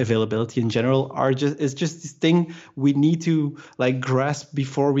availability in general, is just this thing we need to like grasp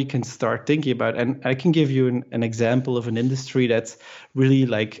before we can start thinking about. And I can give you an example of an industry that's really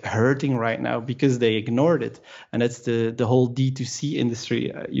like hurting right now because they ignored it, and that's the whole D2C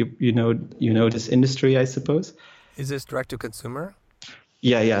industry. You know this industry, I suppose. Is this direct to consumer?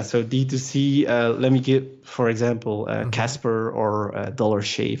 Yeah. So D2C, let me give, for example, Casper or Dollar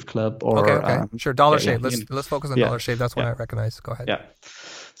Shave Club. Or, okay. Sure, Dollar Shave. Yeah, let's focus on Dollar Shave. That's one I recognize. Go ahead. Yeah.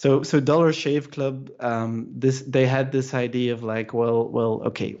 So Dollar Shave Club, they had this idea of like, well,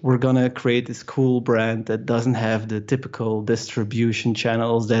 okay, we're gonna create this cool brand that doesn't have the typical distribution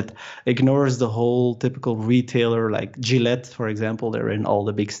channels, that ignores the whole typical retailer, like Gillette, for example. They're in all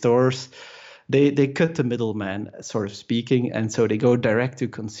the big stores. They cut the middleman, sort of speaking, and so they go direct to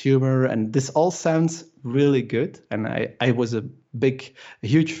consumer. And this all sounds really good, and I was a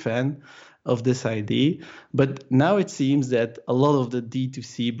huge fan of this idea. But now it seems that a lot of the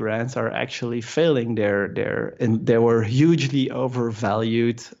D2C brands are actually failing and they were hugely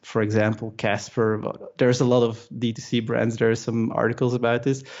overvalued. For example, Casper. There's a lot of D2C brands. There are some articles about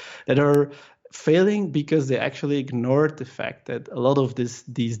this that are failing because they actually ignored the fact that a lot of these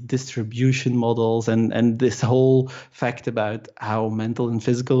distribution models and this whole fact about how mental and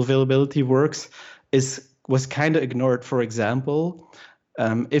physical availability works was kind of ignored. For example,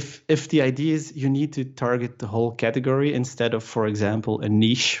 if the idea is you need to target the whole category instead of, for example, a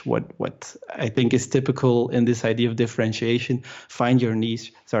niche, what I think is typical in this idea of differentiation, find your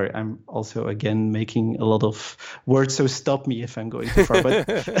niche. Sorry, I'm also again making a lot of words, so stop me if I'm going too far. But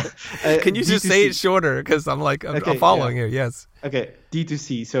can you just say it shorter? Because I'm following here. Yes. Okay,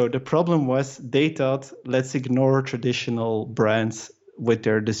 D2C. So the problem was they thought, let's ignore traditional brands with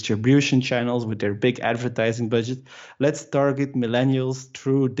their distribution channels, with their big advertising budget. Let's target millennials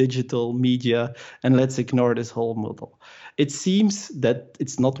through digital media, and let's ignore this whole model. It seems that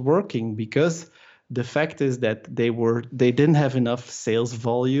it's not working because the fact is that they didn't have enough sales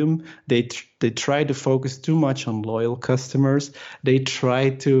volume. They tried to focus too much on loyal customers. They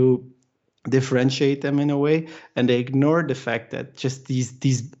tried to differentiate them in a way, and they ignored the fact that just these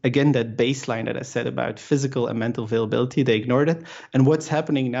again, that baseline that I said about physical and mental availability, they ignored it. And what's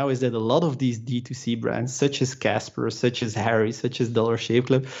happening now is that a lot of these D2C brands, such as Casper, such as Harry, such as Dollar Shave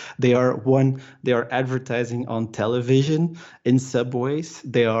Club, they are advertising on television, in subways,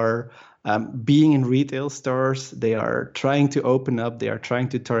 they are being in retail stores, they are trying to open up, they are trying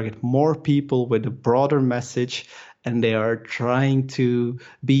to target more people with a broader message, and they are trying to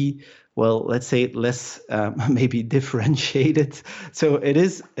be, well, let's say less maybe differentiated. So it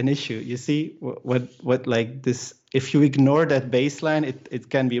is an issue. You see what like this, if you ignore that baseline, it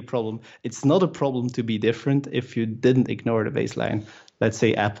can be a problem. It's not a problem to be different if you didn't ignore the baseline, let's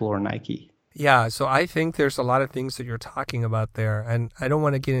say Apple or Nike. Yeah, so I think there's a lot of things that you're talking about there, and I don't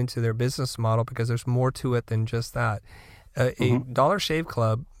want to get into their business model because there's more to it than just that. A Dollar Shave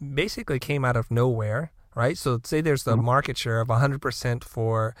Club basically came out of nowhere. Right? So say there's the market share of 100%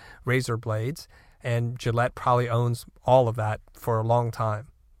 for razor blades, and Gillette probably owns all of that for a long time.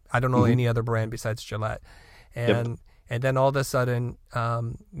 I don't know any other brand besides Gillette. And then all of a sudden,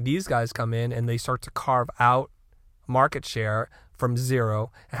 these guys come in and they start to carve out market share from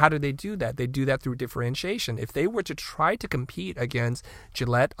zero. And how do they do that? They do that through differentiation. If they were to try to compete against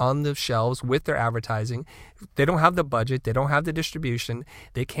Gillette on the shelves with their advertising, they don't have the budget, they don't have the distribution,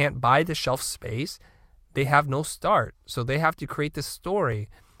 they can't buy the shelf space, they have no start. So they have to create this story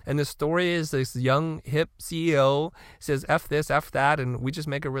And the story is this young, hip CEO says, F this, F that, and we just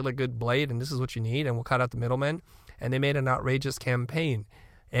make a really good blade, and this is what you need, and we'll cut out the middlemen. And they made an outrageous campaign.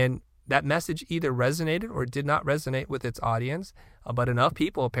 And that message either resonated or did not resonate with its audience, but enough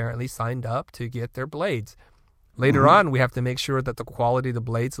people apparently signed up to get their blades. Later on, we have to make sure that the quality of the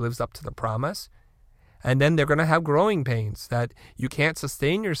blades lives up to the promise. And then they're going to have growing pains, that you can't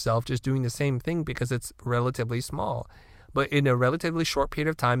sustain yourself just doing the same thing because it's relatively small. But in a relatively short period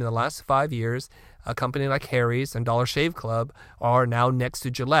of time, in the last 5 years, a company like Harry's and Dollar Shave Club are now next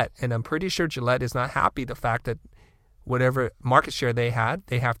to Gillette. And I'm pretty sure Gillette is not happy the fact that whatever market share they had,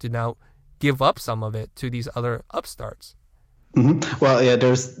 they have to now give up some of it to these other upstarts. Well, yeah,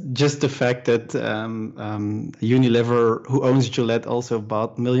 there's just the fact that Unilever, who owns Gillette, also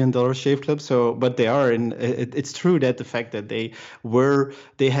bought $1 Million Shave Club. So, but they are it's true that the fact that they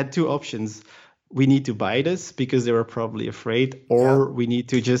had two options. We need to buy this because they were probably afraid, or we need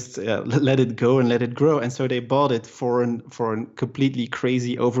to just let it go and let it grow. And so they bought it for a completely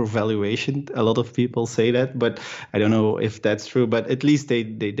crazy overvaluation. A lot of people say that, but I don't know if that's true. But at least they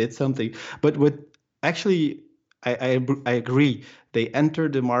did something. But what actually, I agree. They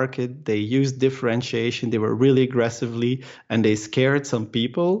entered the market, they used differentiation, they were really aggressively, and they scared some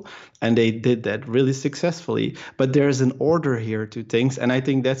people, and they did that really successfully. But there's an order here to things, and I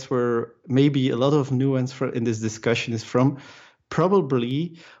think that's where maybe a lot of nuance in this discussion is from.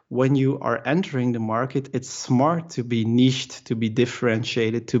 Probably when you are entering the market, it's smart to be niched, to be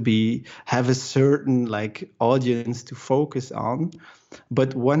differentiated, to have a certain audience to focus on.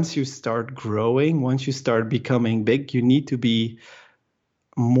 But once you start growing, once you start becoming big, you need to be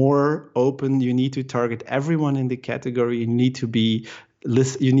more open. You need to target everyone in the category. You need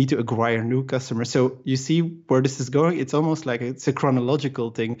to acquire new customers. So you see where this is going. It's almost like it's a chronological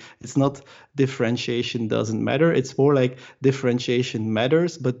thing. It's not differentiation doesn't matter. It's more like differentiation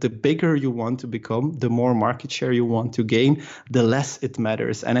matters, but the bigger you want to become, the more market share you want to gain, the less it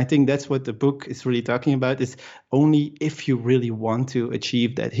matters. And I think that's what the book is really talking about, is only if you really want to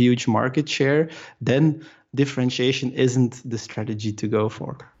achieve that huge market share, then differentiation isn't the strategy to go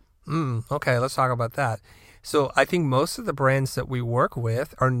for. Okay, let's talk about that. So I think most of the brands that we work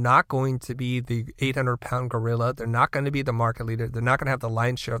with are not going to be the 800-pound gorilla. They're not going to be the market leader. They're not going to have the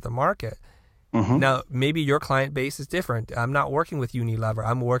lion's share of the market. Now, maybe your client base is different. I'm not working with Unilever.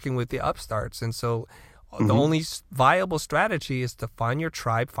 I'm working with the upstarts. And so the only viable strategy is to find your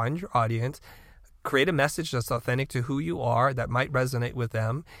tribe, find your audience, create a message that's authentic to who you are, that might resonate with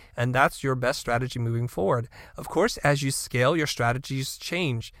them, and that's your best strategy moving forward. Of course, as you scale, your strategies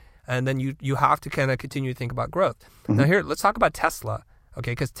change, and then you have to kind of continue to think about growth. Now here, let's talk about Tesla,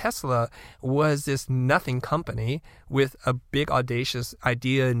 okay? Because Tesla was this nothing company with a big audacious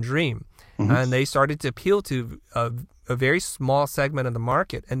idea and dream, and they started to appeal to a very small segment of the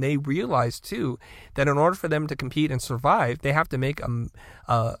market, and they realized too that in order for them to compete and survive, they have to make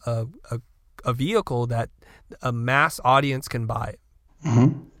a vehicle that a mass audience can buy.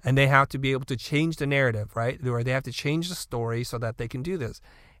 And they have to be able to change the narrative, right? Or they have to change the story so that they can do this.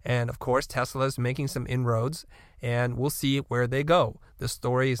 And of course, Tesla is making some inroads, and we'll see where they go. The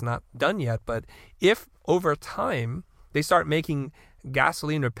story is not done yet, but if over time they start making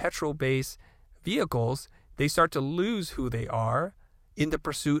gasoline or petrol-based vehicles, they start to lose who they are in the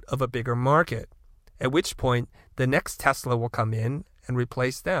pursuit of a bigger market, at which point the next Tesla will come in and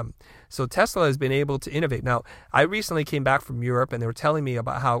replace them. So Tesla has been able to innovate. Now, I recently came back from Europe, and they were telling me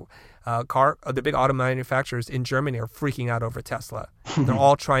about how the big auto manufacturers in Germany are freaking out over Tesla. They're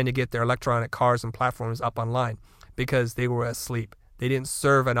all trying to get their electronic cars and platforms up online because they were asleep. They didn't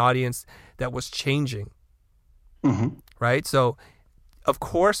serve an audience that was changing, right? So, of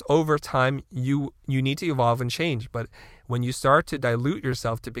course, over time, you need to evolve and change. But when you start to dilute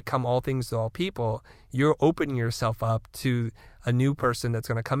yourself to become all things to all people, you're opening yourself up to a new person that's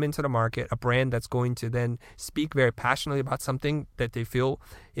going to come into the market, a brand that's going to then speak very passionately about something that they feel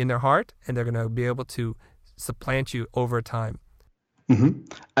in their heart, and they're going to be able to supplant you over time.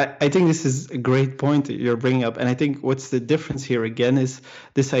 I think this is a great point that you're bringing up. And I think what's the difference here again is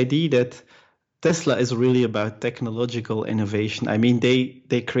this idea that Tesla is really about technological innovation. I mean,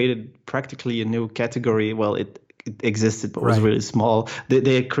 they created practically a new category. Well, it existed, but was really small.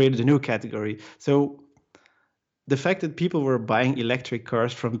 They created a new category. So the fact that people were buying electric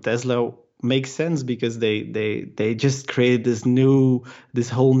cars from Tesla makes sense because they just created this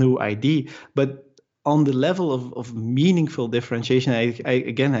whole new idea. But on the level of meaningful differentiation, I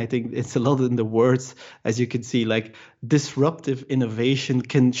think it's a lot in the words, as you can see, like disruptive innovation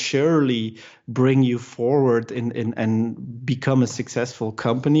can surely bring you forward and become a successful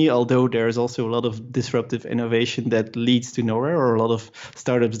company. Although there's also a lot of disruptive innovation that leads to nowhere, or a lot of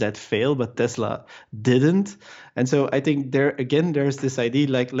startups that fail, but Tesla didn't. And so I think there's this idea,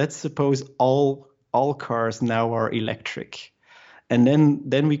 like, let's suppose all cars now are electric. And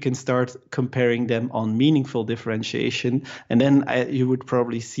then we can start comparing them on meaningful differentiation. And then you would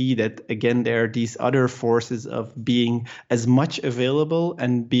probably see that, again, there are these other forces of being as much available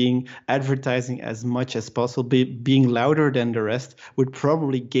and being advertising as much as possible, being louder than the rest would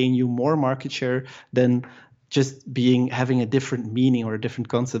probably gain you more market share than just having a different meaning or a different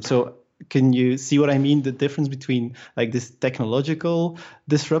concept. So can you see what I mean? The difference between like this technological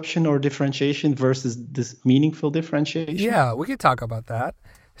disruption or differentiation versus this meaningful differentiation? Yeah, we could talk about that.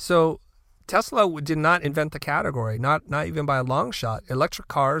 So Tesla did not invent the category, not even by a long shot. Electric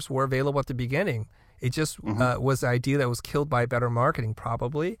cars were available at the beginning. It just was the idea that was killed by better marketing,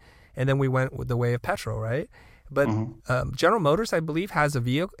 probably. And then we went with the way of petrol, right? But General Motors, I believe, had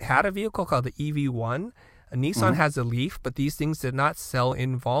a vehicle called the EV1. Nissan has a Leaf, but these things did not sell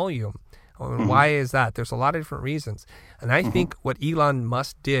in volume. Why is that? There's a lot of different reasons. And I think what Elon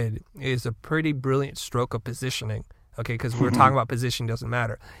Musk did is a pretty brilliant stroke of positioning, okay, because we were talking about positioning doesn't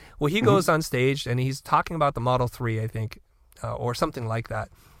matter. Well, he goes on stage and he's talking about the Model 3, I think, or something like that.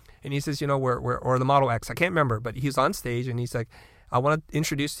 And he says, or the Model X, I can't remember, but he's on stage and he's like, I want to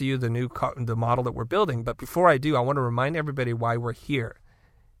introduce to you the model that we're building. But before I do, I want to remind everybody why we're here.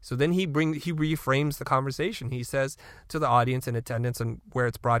 So then he reframes the conversation. He says to the audience in attendance and where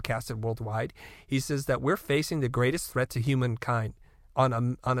it's broadcasted worldwide, he says that we're facing the greatest threat to humankind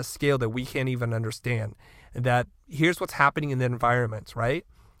on a scale that we can't even understand. And that here's what's happening in the environment, right?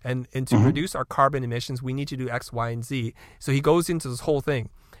 And to reduce our carbon emissions, we need to do X, Y, and Z. So he goes into this whole thing.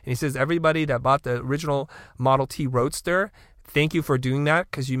 And he says, everybody that bought the original Model T Roadster, thank you for doing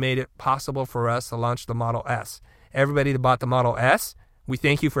that because you made it possible for us to launch the Model S. Everybody that bought the Model S, we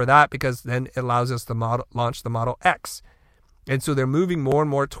thank you for that because then it allows us to launch the Model X. And so they're moving more and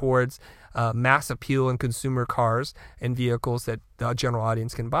more towards mass appeal and consumer cars and vehicles that the general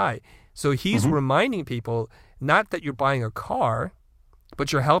audience can buy. So he's reminding people not that you're buying a car,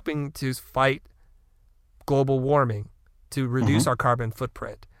 but you're helping to fight global warming, to reduce our carbon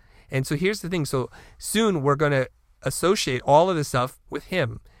footprint. And so here's the thing. So soon we're going to associate all of this stuff with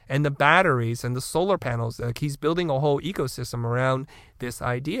him. And the batteries and the solar panels, like he's building a whole ecosystem around this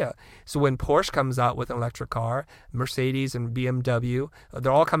idea. So when Porsche comes out with an electric car, Mercedes and BMW,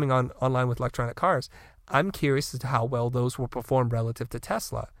 they're all coming online with electronic cars. I'm curious as to how well those will perform relative to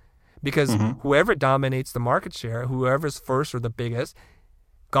Tesla. Because whoever dominates the market share, whoever's first or the biggest,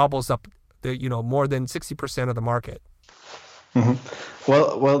 gobbles up more than 60% of the market.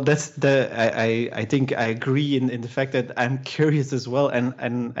 Well, that's I think I agree in the fact that I'm curious as well,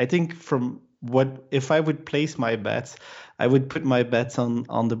 and I think if I would place my bets, I would put my bets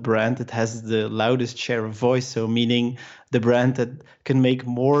on the brand that has the loudest share of voice. So meaning the brand that can make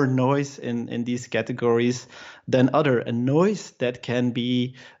more noise in these categories than a noise that can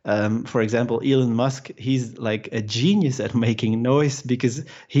be, for example, Elon Musk. He's like a genius at making noise because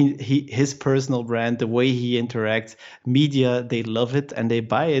his personal brand, the way he interacts, media, they love it and they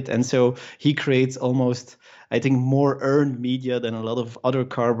buy it, and so he creates almost, I think, more earned media than a lot of other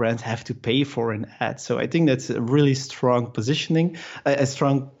car brands have to pay for an ad. So I think that's a really strong positioning,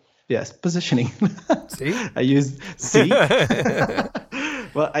 positioning. See? I used C.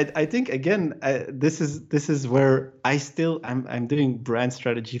 Well, I think again, this is where I'm doing brand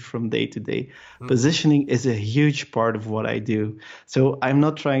strategy from day to day. Positioning is a huge part of what I do. So I'm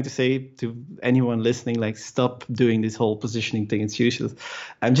not trying to say to anyone listening, like, stop doing this whole positioning thing. It's useless.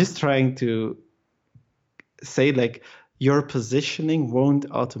 I'm just trying to say, like, your positioning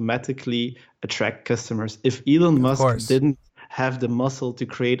won't automatically attract customers. If Elon Musk didn't have the muscle to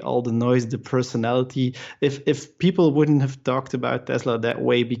create all the noise, the personality, if people wouldn't have talked about Tesla that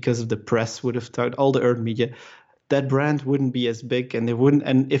way because of the press would have talked, all the earned media, that brand wouldn't be as big, and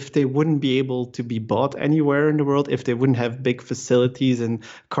if they wouldn't be able to be bought anywhere in the world, if they wouldn't have big facilities and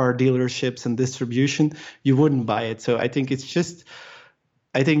car dealerships and distribution, you wouldn't buy it. So I think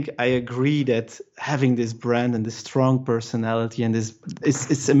I agree that having this brand and this strong personality and this,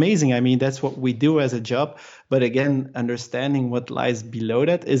 it's amazing. I mean, that's what we do as a job. But again, understanding what lies below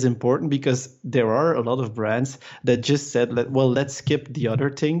that is important, because there are a lot of brands that just said, let's skip the other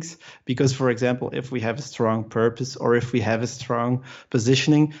things. Because, for example, if we have a strong purpose or if we have a strong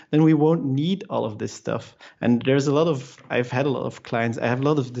positioning, then we won't need all of this stuff. And I've had a lot of clients, I have a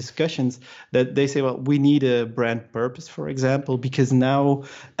lot of discussions that they say, well, we need a brand purpose, for example, because now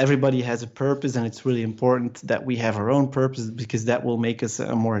everybody has a purpose and it's really important that we have our own purpose, because that will make us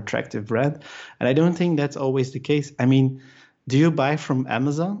a more attractive brand. And I don't think that's always the case. I mean, do you buy from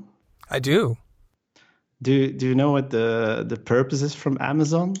Amazon? I do. Do you know what the purpose is from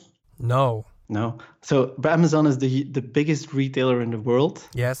Amazon? No. So Amazon is the biggest retailer in the world.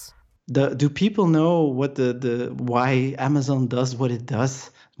 Yes. Do people know what the why Amazon does what it does?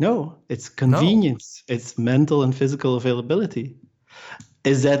 No, it's convenience. No. It's mental and physical availability.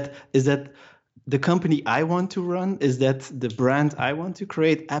 Is that the company I want to run? Is that the brand I want to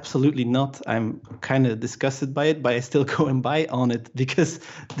create? Absolutely not. I'm kind of disgusted by it, but I still go and buy on it, because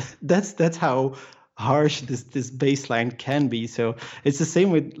that's how harsh this baseline can be. So it's the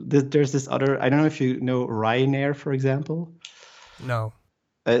same with there's this other, I don't know if you know Ryanair, for example. No.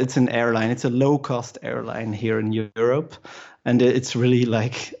 It's an airline. It's a low-cost airline here in Europe, and it's really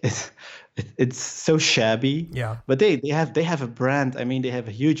like it's so shabby. Yeah. But they have a brand. I mean, they have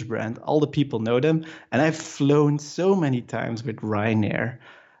a huge brand. All the people know them, and I've flown so many times with Ryanair.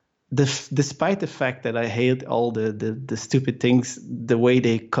 Despite the fact that I hate all the stupid things, the way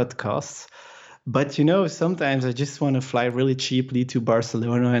they cut costs. But, sometimes I just want to fly really cheaply to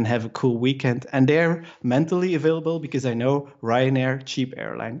Barcelona and have a cool weekend. And they're mentally available because I know Ryanair, cheap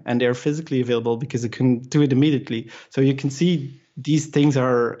airline. And they're physically available because I can do it immediately. So you can see these things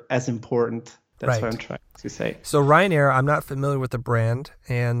are as important. That's what I'm trying to say. So Ryanair, I'm not familiar with the brand.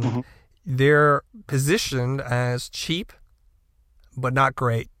 And they're positioned as cheap, but not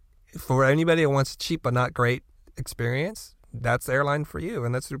great. For anybody that wants a cheap but not great experience, that's the airline for you,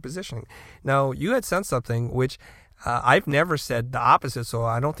 and that's their positioning. Now, you had said something which I've never said the opposite, so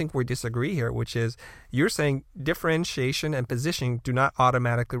I don't think we disagree here, which is you're saying differentiation and positioning do not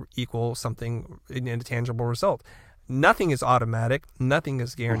automatically equal something in a tangible result. Nothing is automatic. Nothing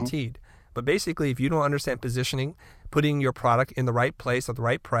is guaranteed. But basically, if you don't understand positioning, putting your product in the right place at the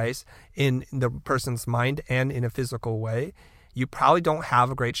right price in the person's mind and in a physical way, you probably don't have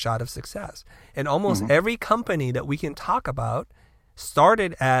a great shot of success. And almost every company that we can talk about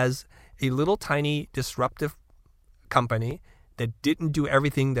started as a little tiny disruptive company that didn't do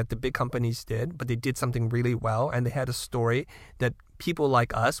everything that the big companies did, but they did something really well, and they had a story that people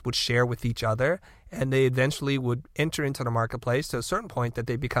like us would share with each other, and they eventually would enter into the marketplace to a certain point that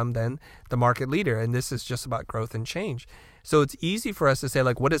they become then the market leader. And this is just about growth and change. So it's easy for us to say,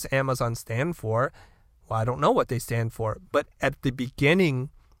 like, what does Amazon stand for? Well, I don't know what they stand for, but at the beginning,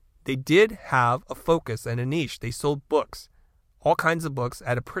 they did have a focus and a niche. They sold books, all kinds of books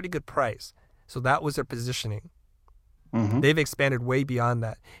at a pretty good price. So that was their positioning. They've expanded way beyond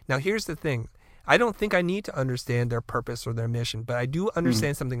that. Now, here's the thing. I don't think I need to understand their purpose or their mission, but I do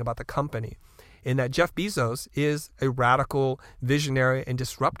understand something about the company, in that Jeff Bezos is a radical visionary and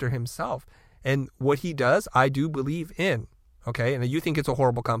disruptor himself. And what he does, I do believe in. Okay, and you think it's a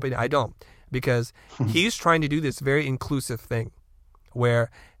horrible company. I don't. Because he's trying to do this very inclusive thing where,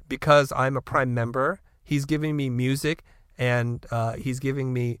 because I'm a Prime member, he's giving me music and he's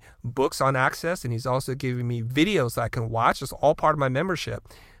giving me books on access, and he's also giving me videos that I can watch. It's all part of my membership.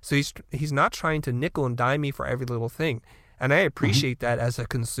 So he's not trying to nickel and dime me for every little thing. And I appreciate that as a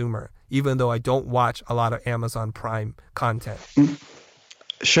consumer, even though I don't watch a lot of Amazon Prime content.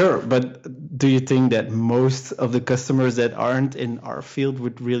 Sure, but do you think that most of the customers that aren't in our field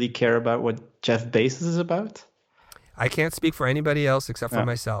would really care about what Jeff Bezos is about? I can't speak for anybody else except for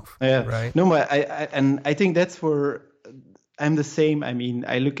myself. Yeah, right. No, but I think that's where I'm the same. I mean,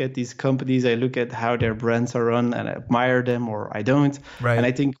 I look at these companies, I look at how their brands are run, and I admire them, or I don't. Right. And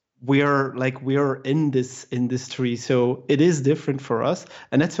I think we are in this industry, so it is different for us,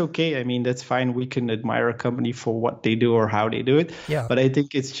 and that's okay. I mean, that's fine. We can admire a company for what they do or how they do it. Yeah. But I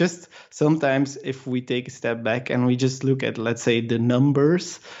think it's just sometimes if we take a step back and we just look at, let's say, the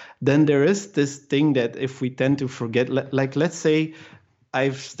numbers, then there is this thing that if we tend to forget, like let's say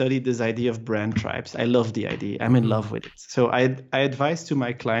I've studied this idea of brand tribes. I love the idea. I'm in love with it. So I advise to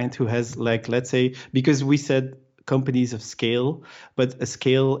my client who has, like, let's say, because we said companies of scale, but a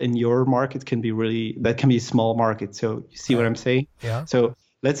scale in your market can be a small market. So you see what I'm saying? Yeah. So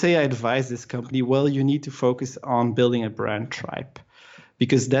let's say I advise this company, well, you need to focus on building a brand tribe,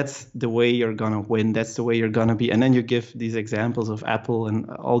 because that's the way you're going to win. That's the way you're going to be. And then you give these examples of Apple and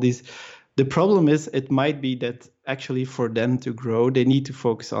all these. The problem is it might be that actually for them to grow, they need to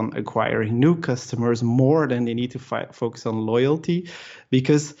focus on acquiring new customers more than they need to focus on loyalty,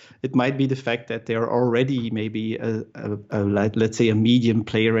 because it might be the fact that they're already maybe let's say a medium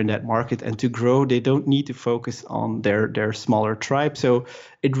player in that market, and to grow, they don't need to focus on their smaller tribe. So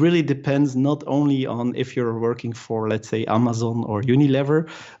it really depends not only on if you're working for, let's say, Amazon or Unilever,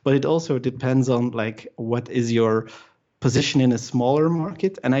 but it also depends on like what is your position in a smaller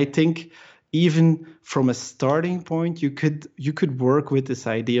market. And I think even from a starting point, you could work with this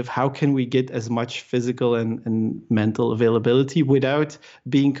idea of how can we get as much physical and mental availability without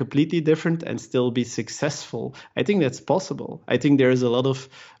being completely different and still be successful. I think that's possible. I think there's a lot of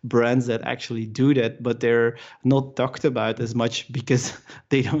brands that actually do that, but they're not talked about as much because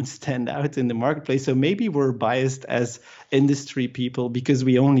they don't stand out in the marketplace. So maybe we're biased as industry people because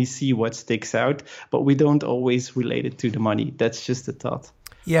we only see what sticks out, but we don't always relate it to the money. That's just a thought.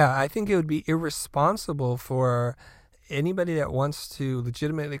 Yeah, I think it would be irresponsible for anybody that wants to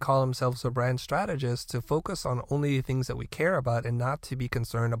legitimately call themselves a brand strategist to focus on only the things that we care about and not to be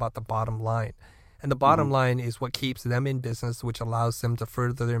concerned about the bottom line. And the bottom line is what keeps them in business, which allows them to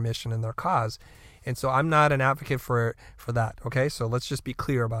further their mission and their cause. And so I'm not an advocate for that, okay? So let's just be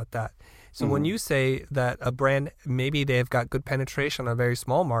clear about that. So when you say that a brand, maybe they've got good penetration on a very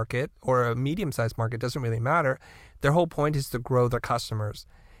small market or a medium-sized market, doesn't really matter. Their whole point is to grow their customers.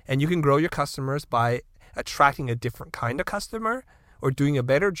 And you can grow your customers by attracting a different kind of customer or doing a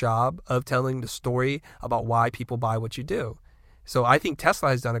better job of telling the story about why people buy what you do. So I think Tesla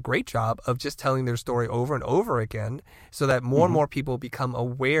has done a great job of just telling their story over and over again so that more and more people become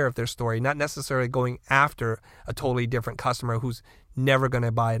aware of their story, not necessarily going after a totally different customer who's never going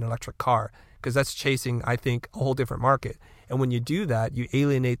to buy an electric car, because that's chasing, I think, a whole different market. And when you do that, you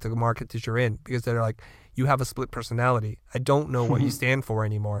alienate the market that you're in because they're like, you have a split personality. I don't know what you stand for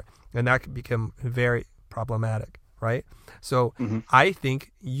anymore. And that can become very problematic, right? So I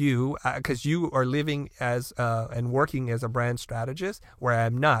think you, because you are living as and working as a brand strategist, where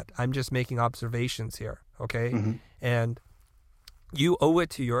I'm not. I'm just making observations here, okay? And you owe it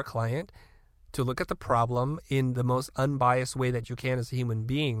to your client to look at the problem in the most unbiased way that you can as a human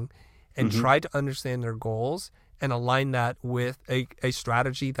being and try to understand their goals and align that with a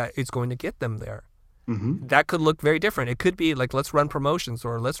strategy that is going to get them there. That could look very different. It could be like, let's run promotions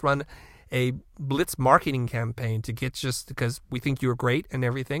or let's run a blitz marketing campaign to get just because we think you're great and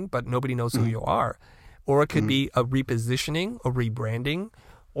everything, but nobody knows who you are. Or it could be a repositioning, a rebranding,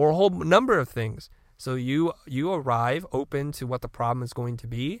 or a whole number of things. So you arrive open to what the problem is going to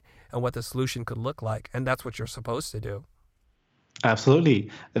be and what the solution could look like. And that's what you're supposed to do. Absolutely.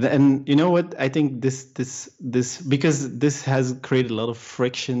 And you know what? I think this because this has created a lot of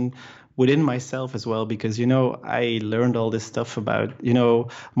friction within myself as well, because, I learned all this stuff about,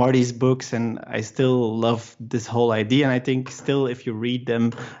 Marty's books, and I still love this whole idea. And I think still, if you read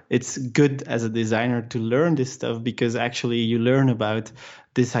them, it's good as a designer to learn this stuff, because actually you learn about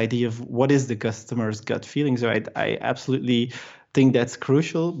this idea of what is the customer's gut feeling. So I absolutely think that's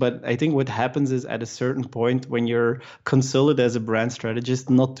crucial. But I think what happens is at a certain point when you're consulted as a brand strategist,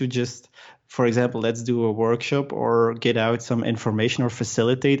 not to just, for example, let's do a workshop or get out some information or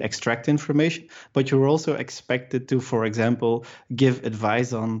extract information, but you're also expected to, for example, give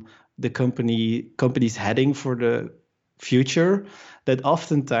advice on the company's heading for the future, that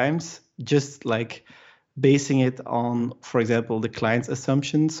oftentimes just like basing it on, for example, the client's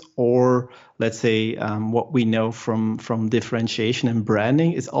assumptions, or let's say what we know from differentiation and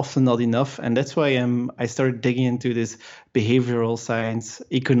branding is often not enough. And that's why I started digging into this behavioral science,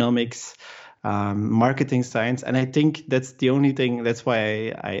 economics, marketing science. And I think that's the only thing, that's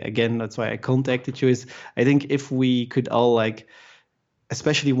why I contacted you, is I think if we could all, like,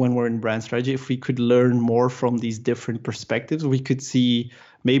 especially when we're in brand strategy, if we could learn more from these different perspectives, we could see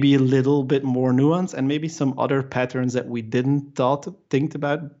maybe a little bit more nuance and maybe some other patterns that we didn't think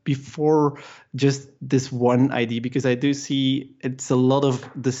about before just this one idea. Because I do see it's a lot of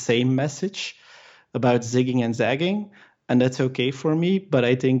the same message about zigging and zagging, and that's okay for me. But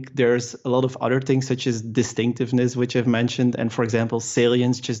I think there's a lot of other things, such as distinctiveness, which I've mentioned, and, for example,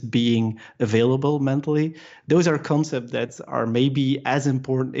 salience, just being available mentally. Those are concepts that are maybe as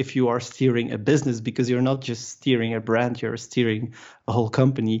important if you are steering a business, because you're not just steering a brand, you're steering a whole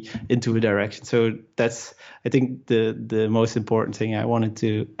company into a direction. So that's, I think, the most important thing I wanted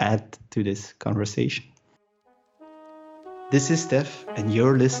to add to this conversation. This is Stef, and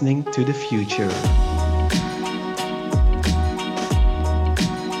you're listening to The Future.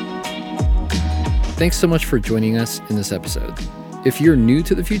 Thanks so much for joining us in this episode. If you're new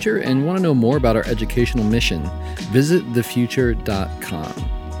to The Future and want to know more about our educational mission, visit thefuture.com.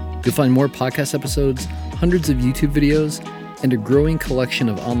 You'll find more podcast episodes, hundreds of YouTube videos, and a growing collection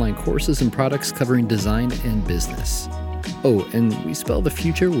of online courses and products covering design and business. Oh, and we spell the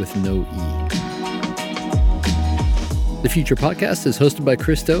future with no E. The Future Podcast is hosted by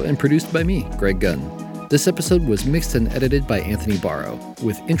Christo and produced by me, Greg Gunn. This episode was mixed and edited by Anthony Barrow,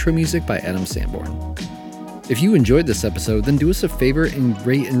 with intro music by Adam Sanborn. If you enjoyed this episode, then do us a favor and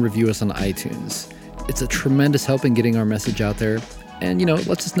rate and review us on iTunes. It's a tremendous help in getting our message out there, and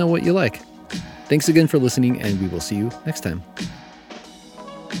lets us know what you like. Thanks again for listening, and we will see you next time.